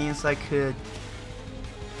capacity means I could...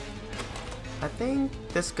 I think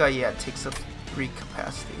this guy, yeah, takes up 3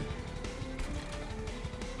 capacity.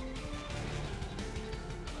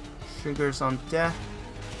 Triggers on death.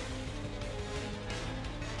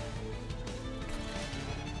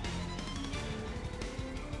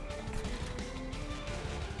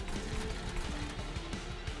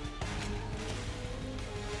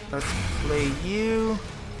 Let's play you.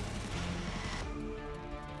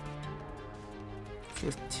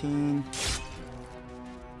 15.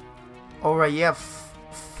 Alright, yeah,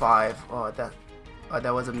 5. Oh,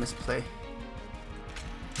 that was a misplay.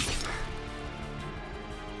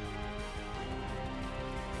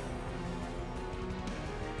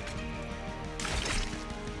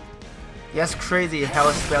 Yeah, it's crazy how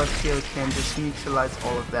a spell shield can just neutralize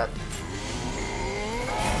all of that.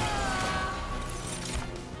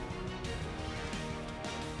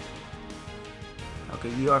 Okay,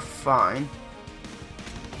 you are fine.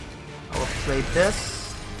 I will play this.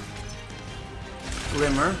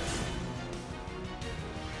 Glimmer.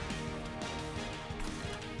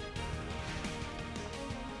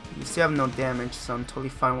 You still have no damage, so I'm totally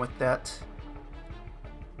fine with that.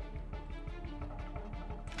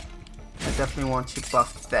 I definitely want to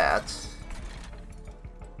buff that.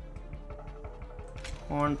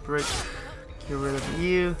 Hornbrick. Get rid of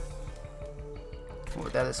you. Oh,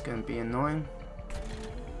 that is going to be annoying.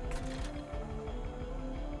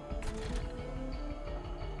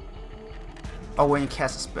 Oh, when you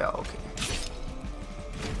cast a spell, okay.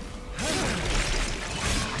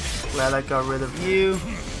 Glad I got rid of you.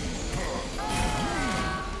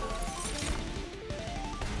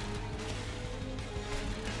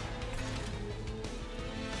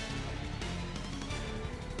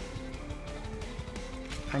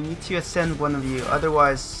 I need to ascend one of you,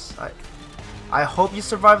 otherwise I hope you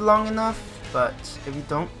survive long enough, but if you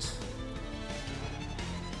don't,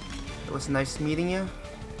 it was nice meeting you.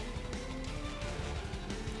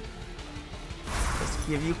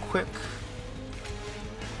 Give you quick,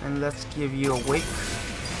 and let's give you awake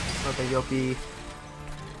so that you'll be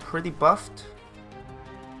pretty buffed.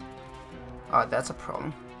 Ah, that's a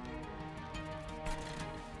problem.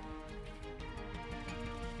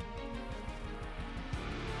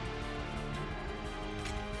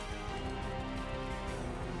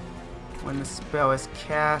 When the spell is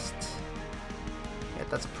cast, yeah,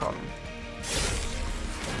 that's a problem.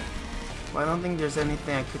 Well, I don't think there's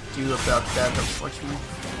anything I could do about that, unfortunately.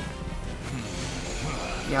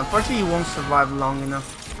 Yeah, unfortunately you won't survive long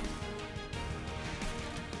enough.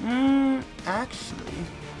 Actually,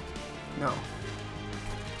 no.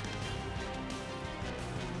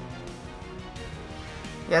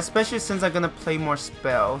 Yeah, especially since I'm gonna play more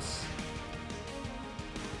spells.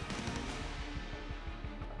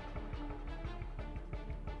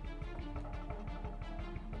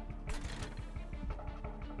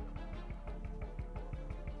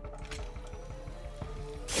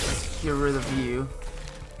 Get rid of you.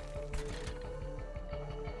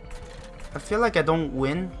 I feel like I don't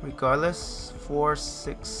win regardless. 4,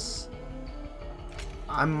 6.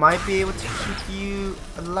 I might be able to keep you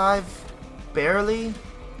alive barely.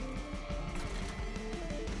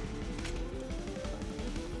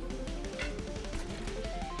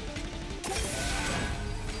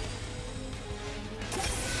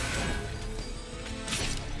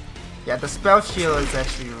 Yeah, the spell shield is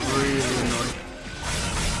actually really annoying.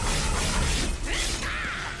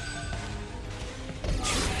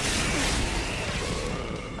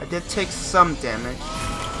 Did take some damage,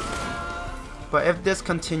 but if this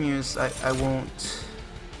continues, I won't.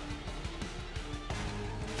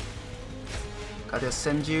 Gotta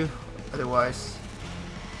send you, otherwise.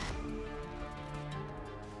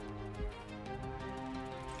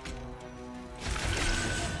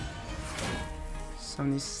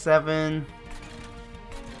 $77.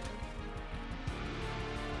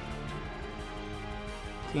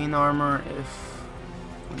 Gain armor if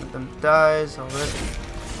One of them dies already.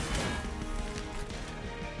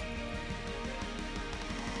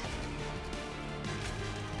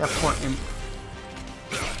 That point in.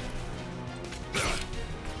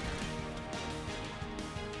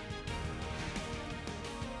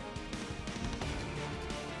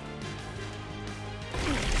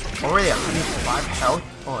 Already 105 health?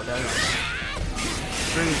 Oh, that is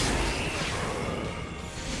crazy.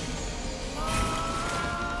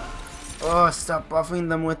 Oh, stop buffing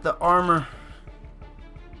them with the armor.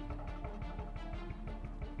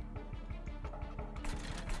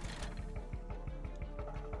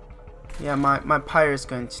 Yeah, my pyre is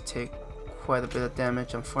going to take quite a bit of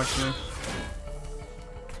damage, unfortunately.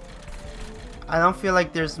 I don't feel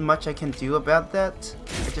like there's much I can do about that.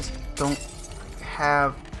 I just don't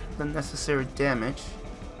have the necessary damage.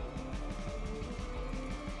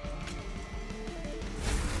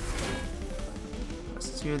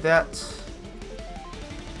 Let's do that.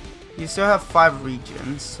 You still have 5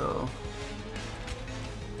 regions, so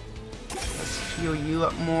let's heal you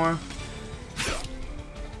up more.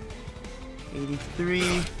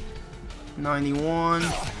 83, 91.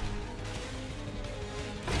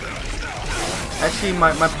 Actually,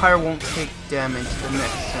 my pyre won't take damage the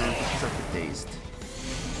next turn because of the dazed.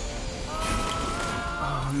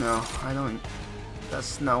 Oh no, I don't.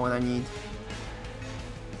 That's not what I need.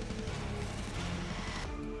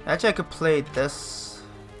 Actually, I could play this.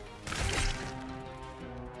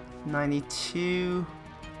 92.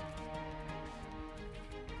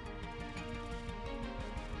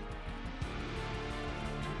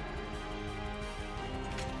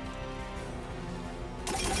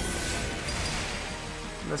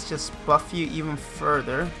 Let's just buff you even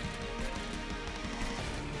further.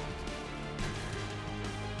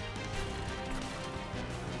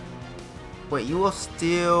 Wait, you will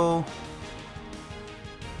steal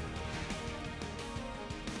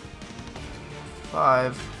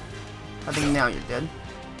 5. I think now you're dead.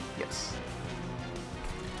 Yes.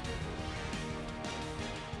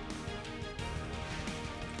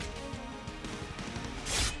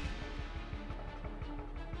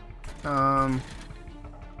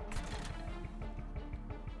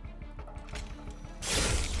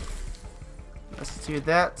 Let's do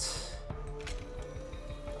that.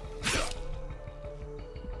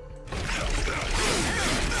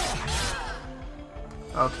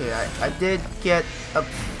 Okay, I did get a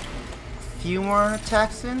few more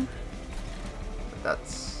attacks in, but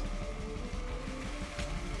that's...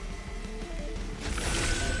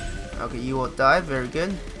 Okay, you will die, very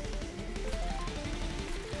good.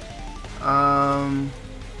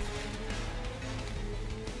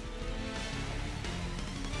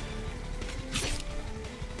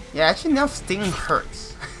 Yeah, actually now Sting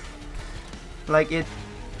hurts. Like it's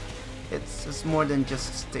just more than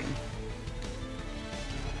just Sting.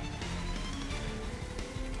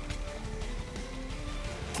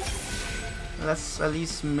 Let's at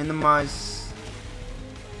least minimize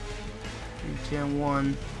Regen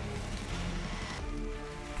 1.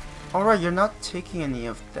 Alright, you're not taking any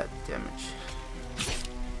of that damage.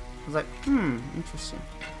 I was like, interesting.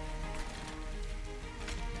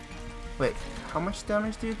 Wait, how much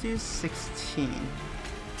damage do you do? 16.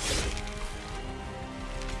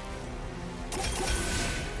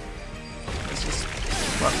 Let's just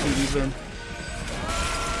buff you even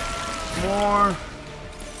more.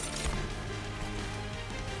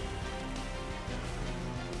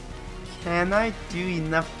 Can I do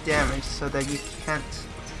enough damage so that you can't?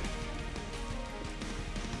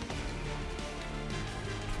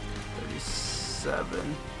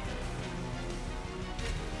 37.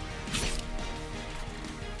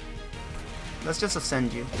 Let's just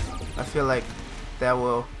ascend you. I feel like that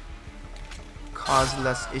will cause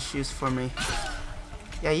less issues for me.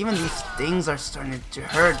 Yeah, even these things are starting to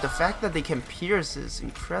hurt. The fact that they can pierce is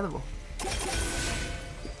incredible.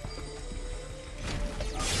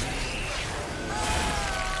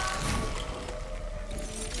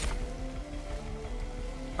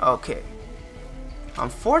 Okay.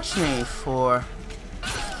 Unfortunately for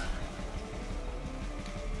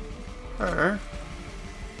her,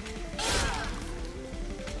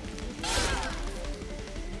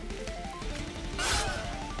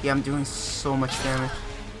 yeah, I'm doing so much damage.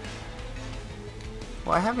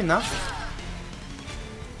 Well, I have enough.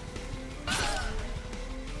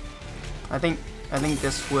 I think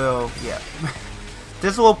this will, yeah.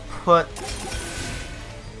 This will put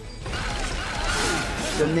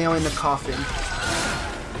the nail in the coffin.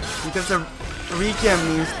 Because the regen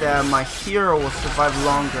means that my hero will survive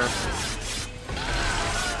longer.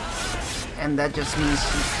 And that just means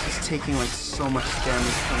she's taking like so much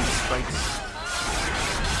damage from the spikes.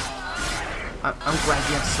 I'm glad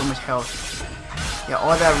you have so much health. Yeah,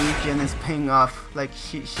 all that regen is paying off. Like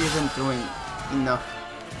she isn't doing enough.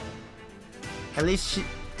 At least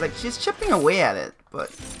she's chipping away at it, but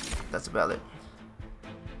that's about it.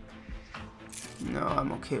 No,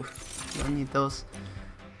 I'm okay. Don't need those.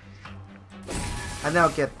 I think I'll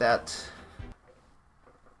get that.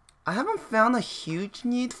 I haven't found a huge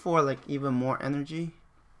need for like even more energy.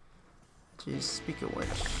 Jeez, speak of which.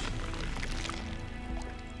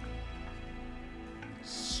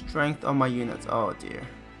 Strength on my units. Oh dear.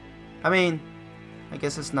 I mean, I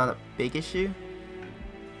guess it's not a big issue.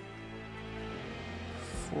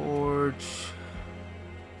 Forge.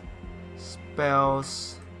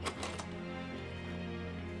 Spells.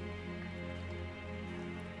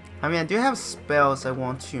 I mean, I do have spells I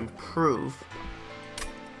want to improve.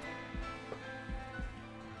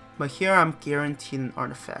 But here I'm guaranteed an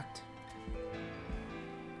artifact.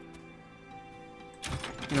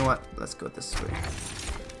 You know what? Let's go this way.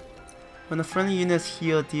 When a friendly unit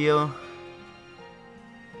heal deal.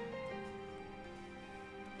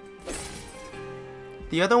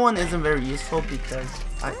 The other one isn't very useful because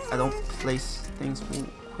I don't place things real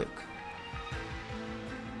quick.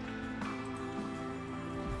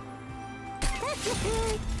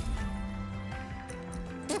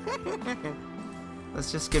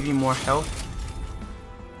 Let's just give you more health.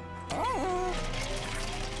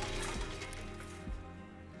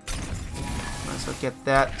 Might as well get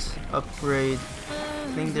that upgrade.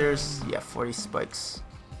 I think there's 40 spikes.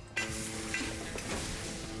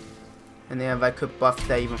 And then if I could buff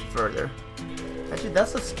that even further. Actually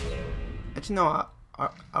that's a actually no, I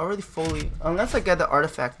already fully, unless I get the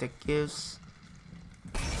artifact that gives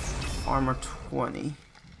armor 20.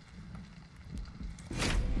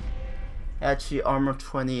 Actually armor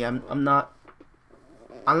 20, I'm not,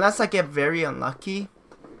 unless I get very unlucky,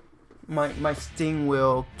 my sting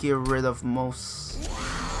will get rid of most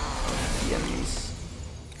of the enemies.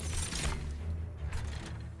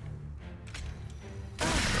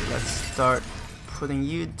 So let's start putting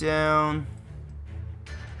you down.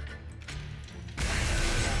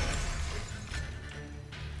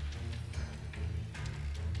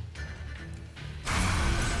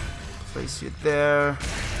 Place you there.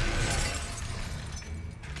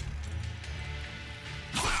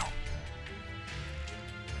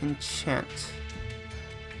 Enchant.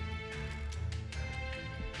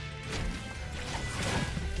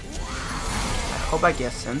 I hope I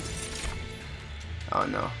get sent. Oh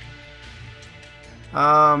no.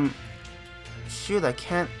 Shoot, I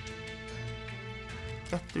can't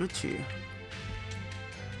get through to you.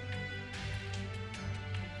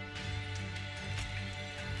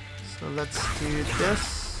 So let's do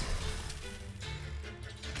this.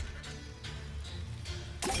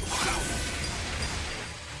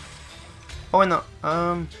 Oh wait, no.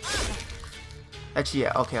 Actually,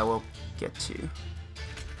 yeah. Okay, I will get to.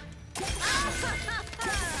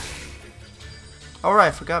 Alright,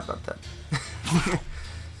 I forgot about that.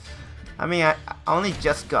 I mean, I only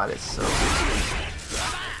just got it, so.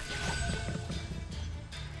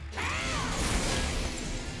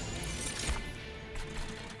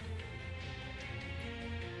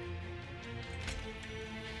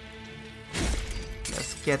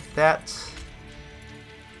 Let's get that.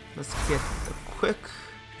 Let's get the quick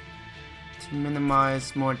to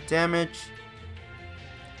minimize more damage.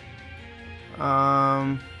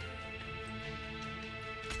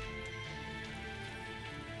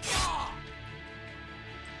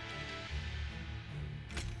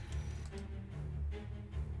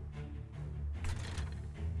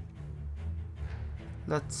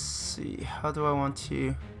 Let's see, how do I want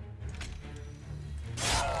to?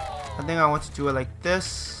 I think I want to do it like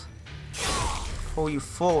this. Pull you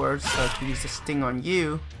forward so I can use the sting on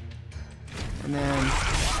you, and then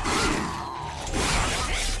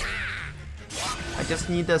I just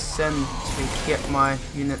need the send to get my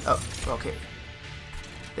unit up. Okay,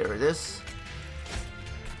 there it is.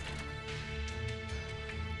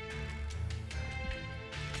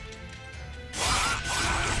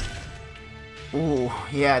 Ooh,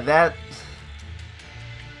 yeah, that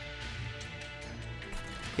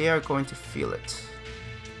they are going to feel it.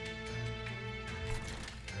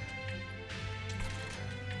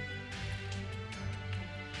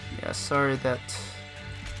 Yeah, sorry that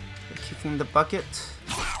you're kicking the bucket.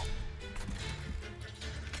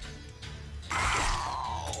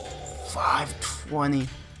 $520.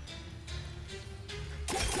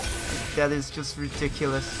 That is just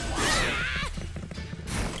ridiculous.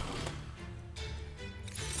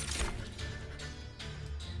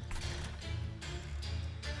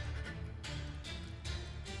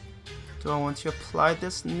 Do I want to apply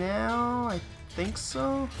this now? I think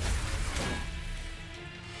so.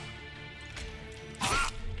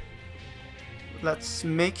 let's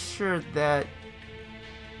make sure that,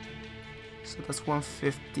 so that's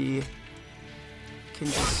 150. Can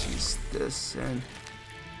just use this and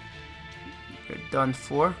you're done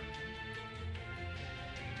for.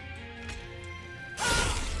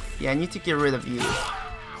 Yeah, I need to get rid of you.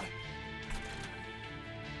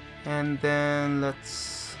 And then let's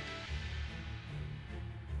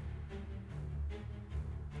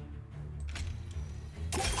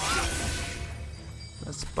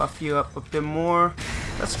buff you up a bit more.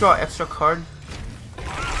 Let's draw an extra card.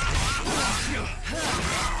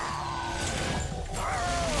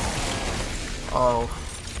 Oh,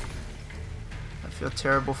 I feel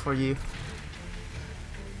terrible for you.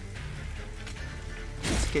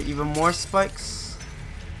 Let's get even more spikes.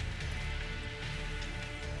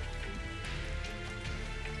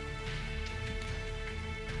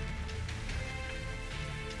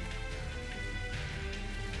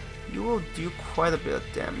 You will do quite a bit of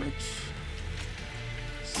damage.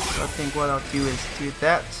 So I think what I'll do is do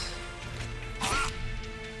that.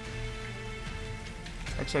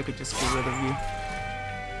 Actually, I could just get rid of you.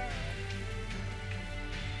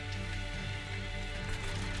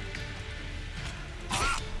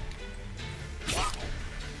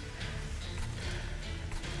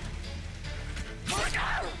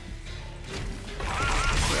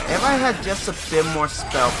 If I had just a bit more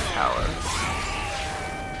spell power.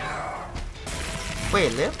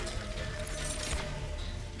 Wait, lift?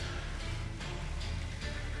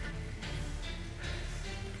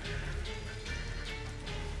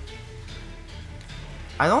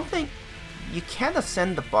 I don't think you can't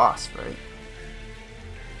ascend the boss, right?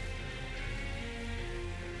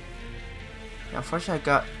 Yeah, unfortunately I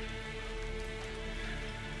got...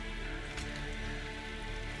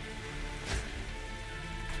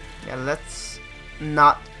 Yeah, let's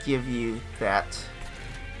not give you that.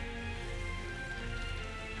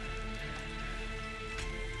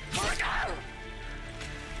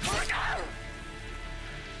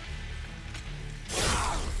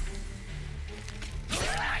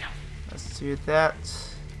 Let's do that.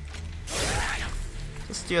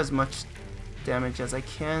 Just do as much damage as I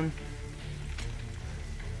can.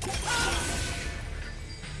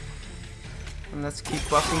 And let's keep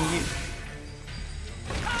buffing you.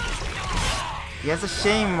 Yeah, it's a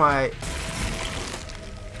shame my...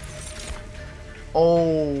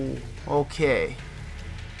 Oh, okay.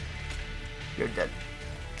 You're dead.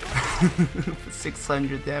 For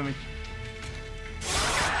 600 damage.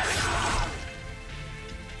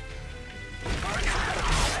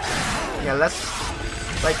 Yeah, let's...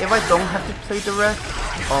 Like, if I don't have to play the rest...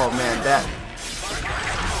 Oh man, that...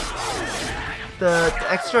 The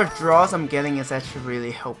extra draws I'm getting is actually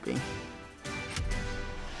really helping.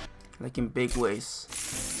 Like in big ways.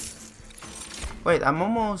 Wait, I'm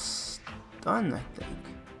almost done, I think.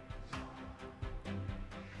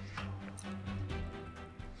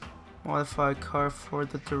 Modify card for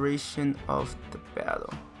the duration of the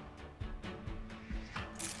battle.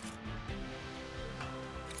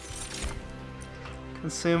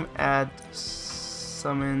 Consume, add,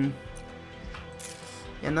 summon.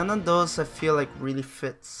 Yeah, none of those I feel like really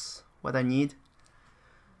fits what I need.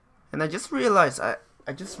 And I just realized I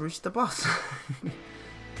just reached the boss.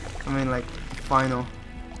 I mean, like, final.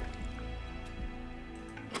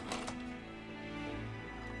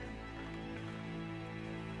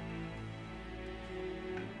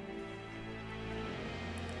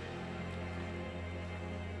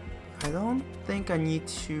 I don't think I need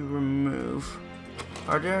to remove.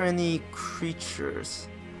 Are there any creatures?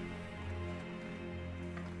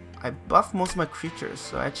 I buffed most of my creatures,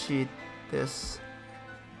 so actually this...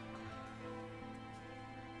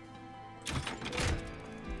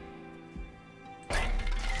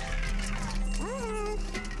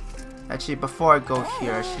 Actually, before I go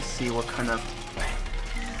here, I should see what kind of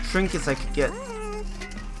trinkets I could get.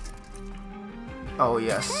 Oh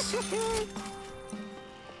yes.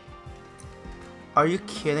 Are you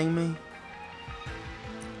kidding me?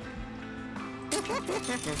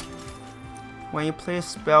 When you play a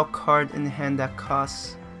spell card in hand that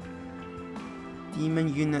costs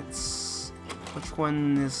demon units, which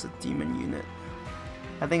one is a demon unit?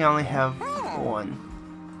 I think I only have one.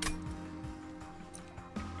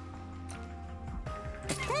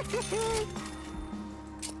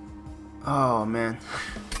 Oh man.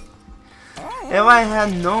 If I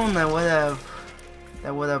had known, I would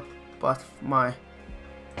have buffed my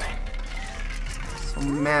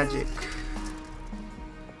some magic.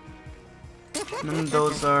 None of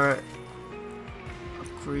those are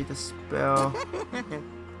upgrade the spell.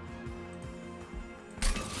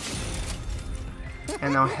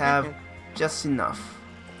 And I'll have just enough.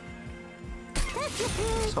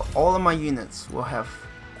 So all of my units will have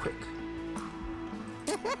quick.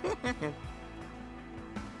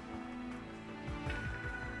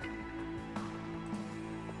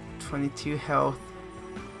 22 health.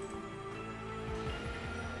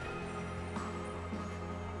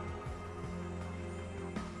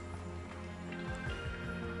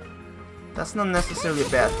 That's not necessarily a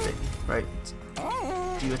bad thing, right?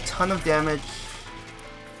 Do a ton of damage.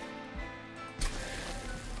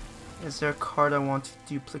 Is there a card I want to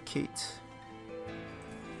duplicate?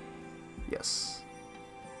 Yes.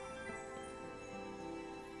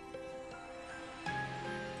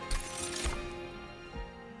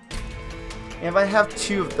 If I have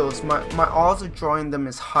two of those, my odds of drawing them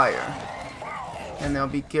is higher. And I'll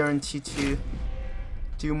be guaranteed to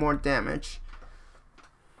do more damage.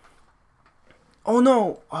 Oh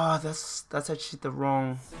no! Ah, that's actually the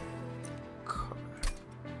wrong card.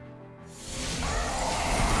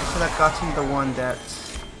 I should have gotten the one that...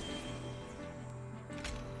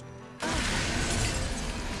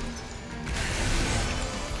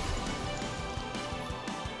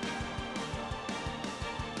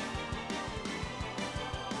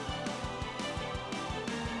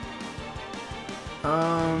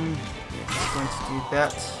 yeah, I'm going to do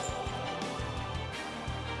that.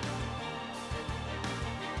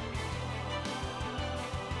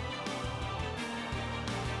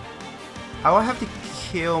 I will have to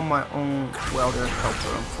kill my own welder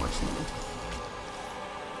helper, unfortunately.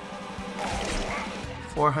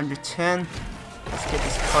 410. Let's get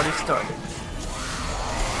this party started.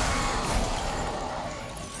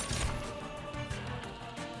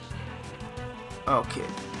 Okay.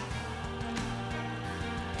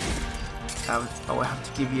 I will have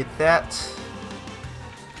to give you that.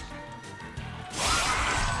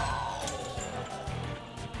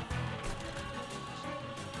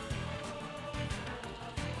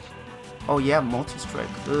 Oh yeah, multi-strike.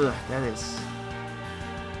 Ugh, that is...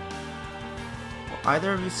 Will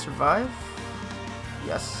either of you survive?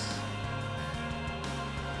 Yes.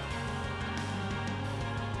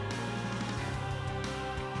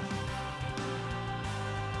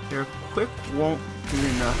 Your quick won't do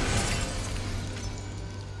enough.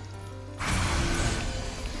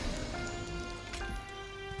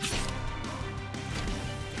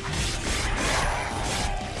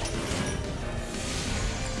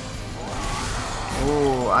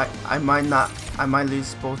 I might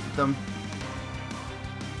lose both of them.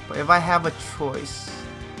 But if I have a choice,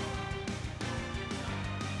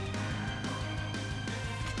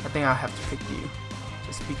 I think I'll have to pick you.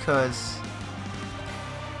 Just because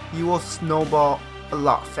you will snowball a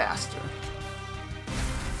lot faster.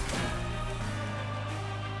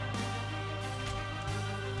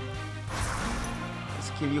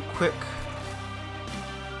 Let's give you quick.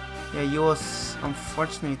 Yeah, you will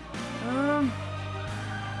unfortunately...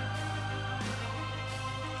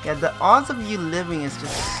 yeah, the odds of you living is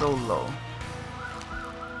just so low.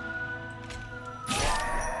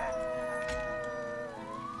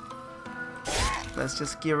 Let's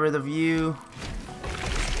just get rid of you.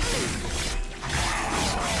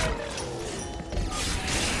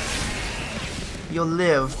 You'll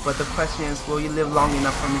live, but the question is, will you live long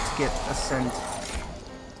enough for me to get Ascend?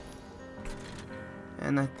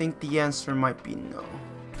 And I think the answer might be no.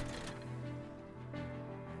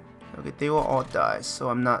 Okay, they will all die, so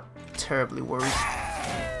I'm not terribly worried.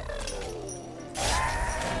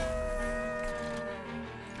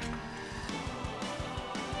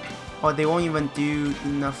 Oh, they won't even do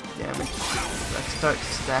enough damage. Let's start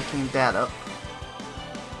stacking that up.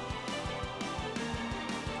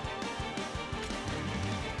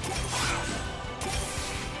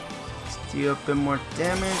 Let's do a bit more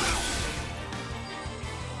damage.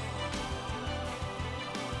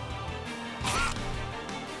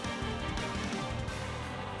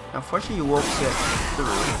 Unfortunately, you won't get through.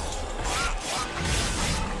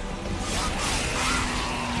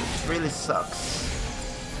 Which really sucks.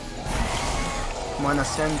 Come on,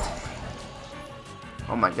 Ascend.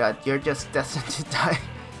 Oh my god, you're just destined to die.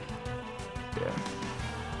 There.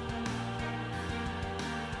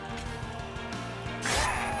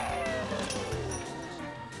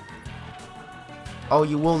 Oh,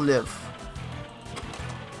 you will live.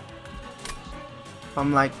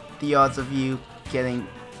 I'm like, the odds of you getting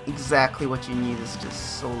exactly what you need is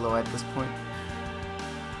just so low at this point.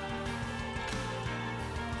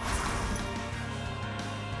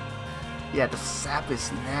 Yeah, the sap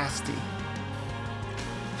is nasty.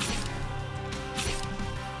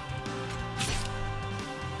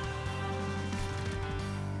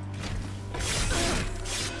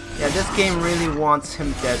 Yeah, this game really wants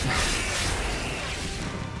him dead.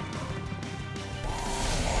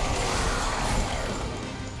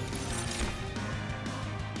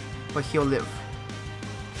 but he'll live.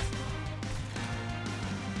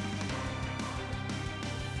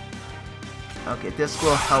 Okay, this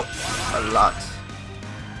will help a lot.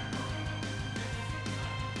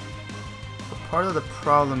 But part of the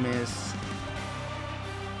problem is...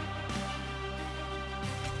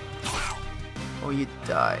 oh, you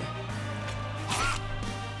die.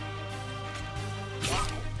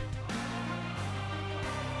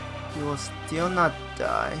 You will still not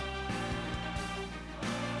die.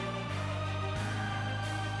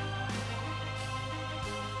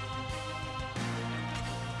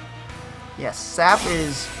 Yeah, Sap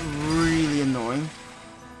is really annoying.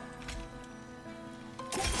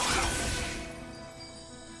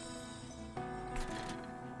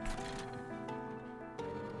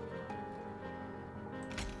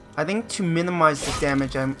 I think to minimize the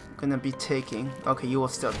damage I'm gonna be taking... okay, you will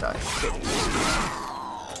still die. Okay.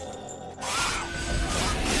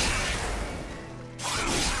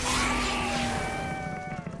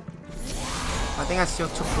 I think I still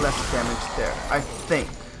took less damage there. I think.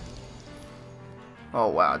 Oh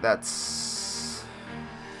wow, that's...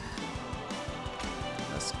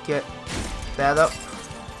 let's get that up.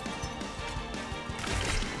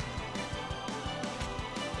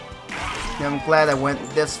 Yeah, I'm glad I went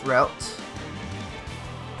this route.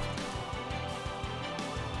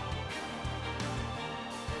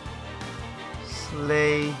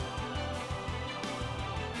 Slay.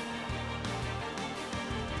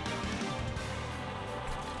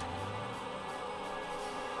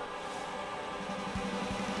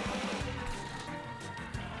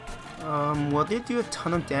 Will they do a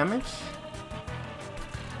ton of damage?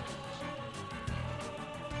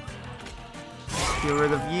 Get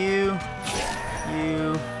rid of you.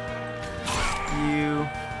 You.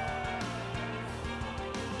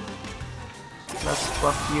 Let's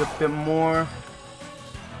buff you a bit more.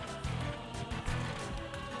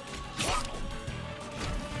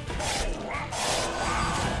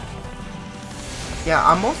 Yeah,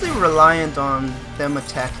 I'm mostly reliant on them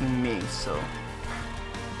attacking me, so...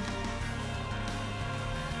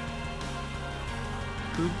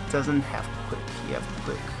 who doesn't have quick? You have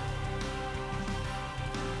quick.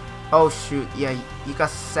 Oh shoot, yeah, you got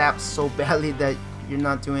sapped so badly that you're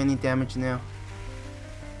not doing any damage now.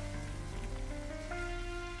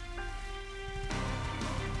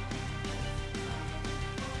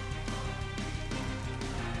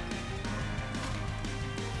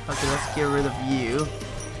 Okay, let's get rid of you.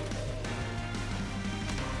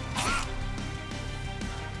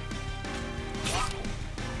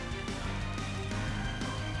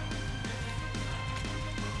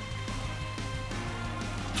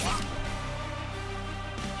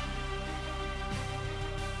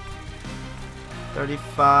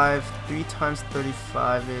 $35, 3 times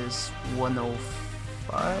 35 is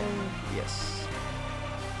 105, yes.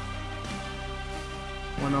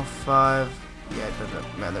 105, yeah, it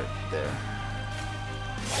doesn't matter there.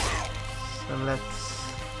 So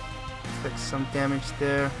let's fix some damage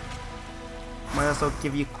there. Might as well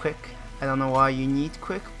give you quick. I don't know why you need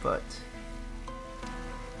quick, but...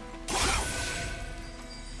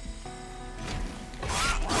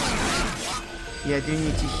 yeah, I do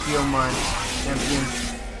need to heal my champion.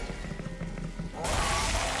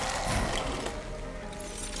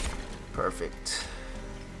 Perfect.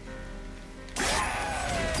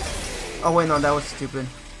 Oh wait, no, that was stupid.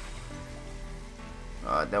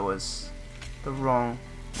 That was the wrong.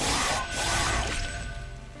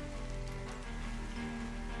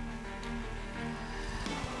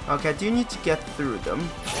 Okay, I do need to get through them.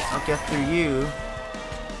 I'll get through you.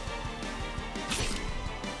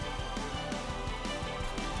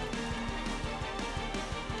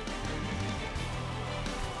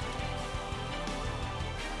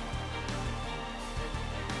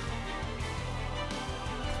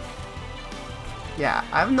 Yeah,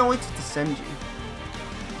 I have no way to descend you.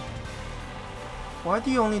 Why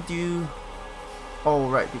do you only do... oh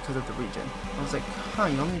right, because of the regen. I was like, huh,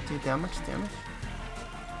 you only do that much damage?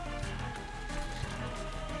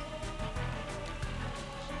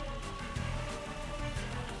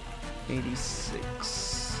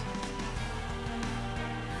 $86.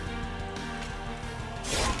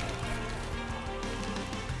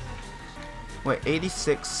 Wait,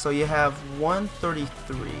 86, so you have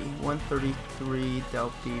 133. 133,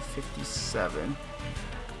 that'll be 57.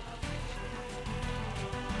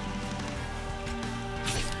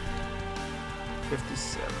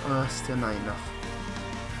 Still not enough.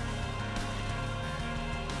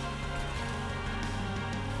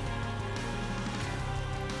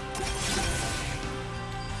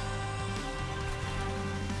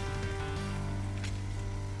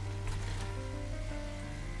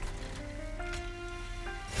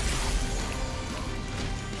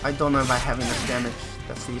 I don't know if I have enough damage.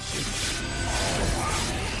 That's the issue.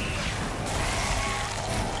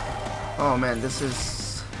 Oh man, this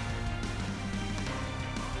is...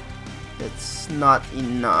 It's not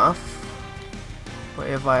enough. But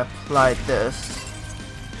if I apply this...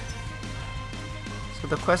 So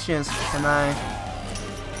the question is, can I...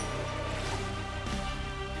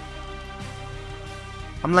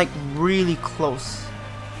 I'm like really close.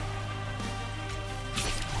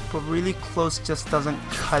 But really close just doesn't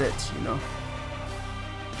cut it, you know.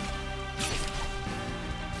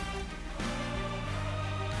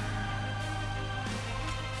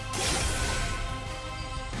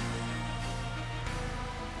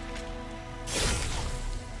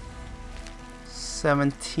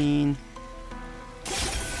 $17.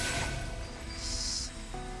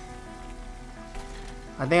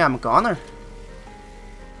 I think I'm goner.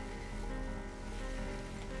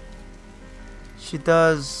 She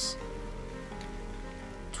does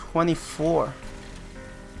 24.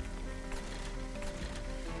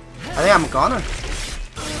 I think I'm goner.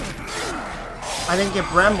 I didn't get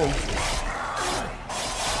Bramble.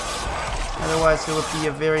 Otherwise it would be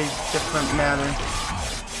a very different matter.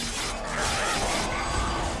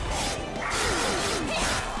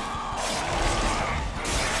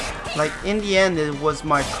 Like in the end it was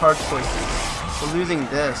my card choices. So losing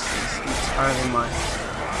this is entirely my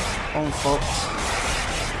own fault.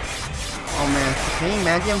 Oh man, can you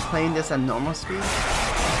imagine playing this at normal speed?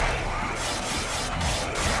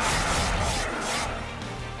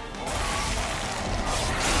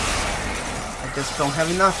 I just don't have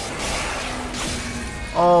enough.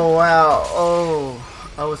 Oh wow, oh,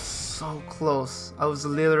 I was so close. I was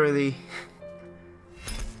literally...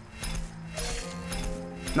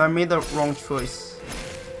 No, I made the wrong choice.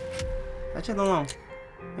 Actually, I don't know.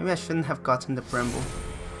 Maybe I shouldn't have gotten the Bramble.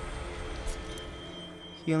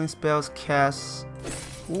 Healing spells cast.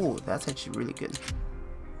 Ooh, that's actually really good.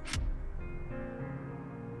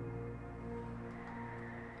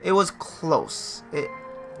 It was close.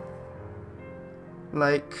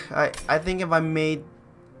 I think if I made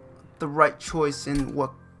the right choice in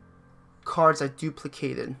what cards I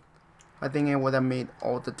duplicated, I think it would have made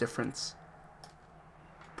all the difference.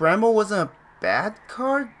 Bramble wasn't a bad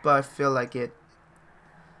card, but I feel like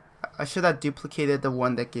I should have duplicated the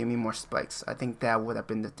one that gave me more spikes. I think that would have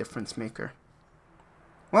been the difference maker.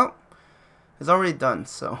 Well, it's already done,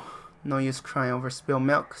 so no use crying over spilled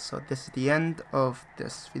milk. So this is the end of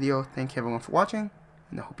this video. Thank you everyone for watching,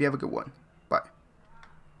 and I hope you have a good one.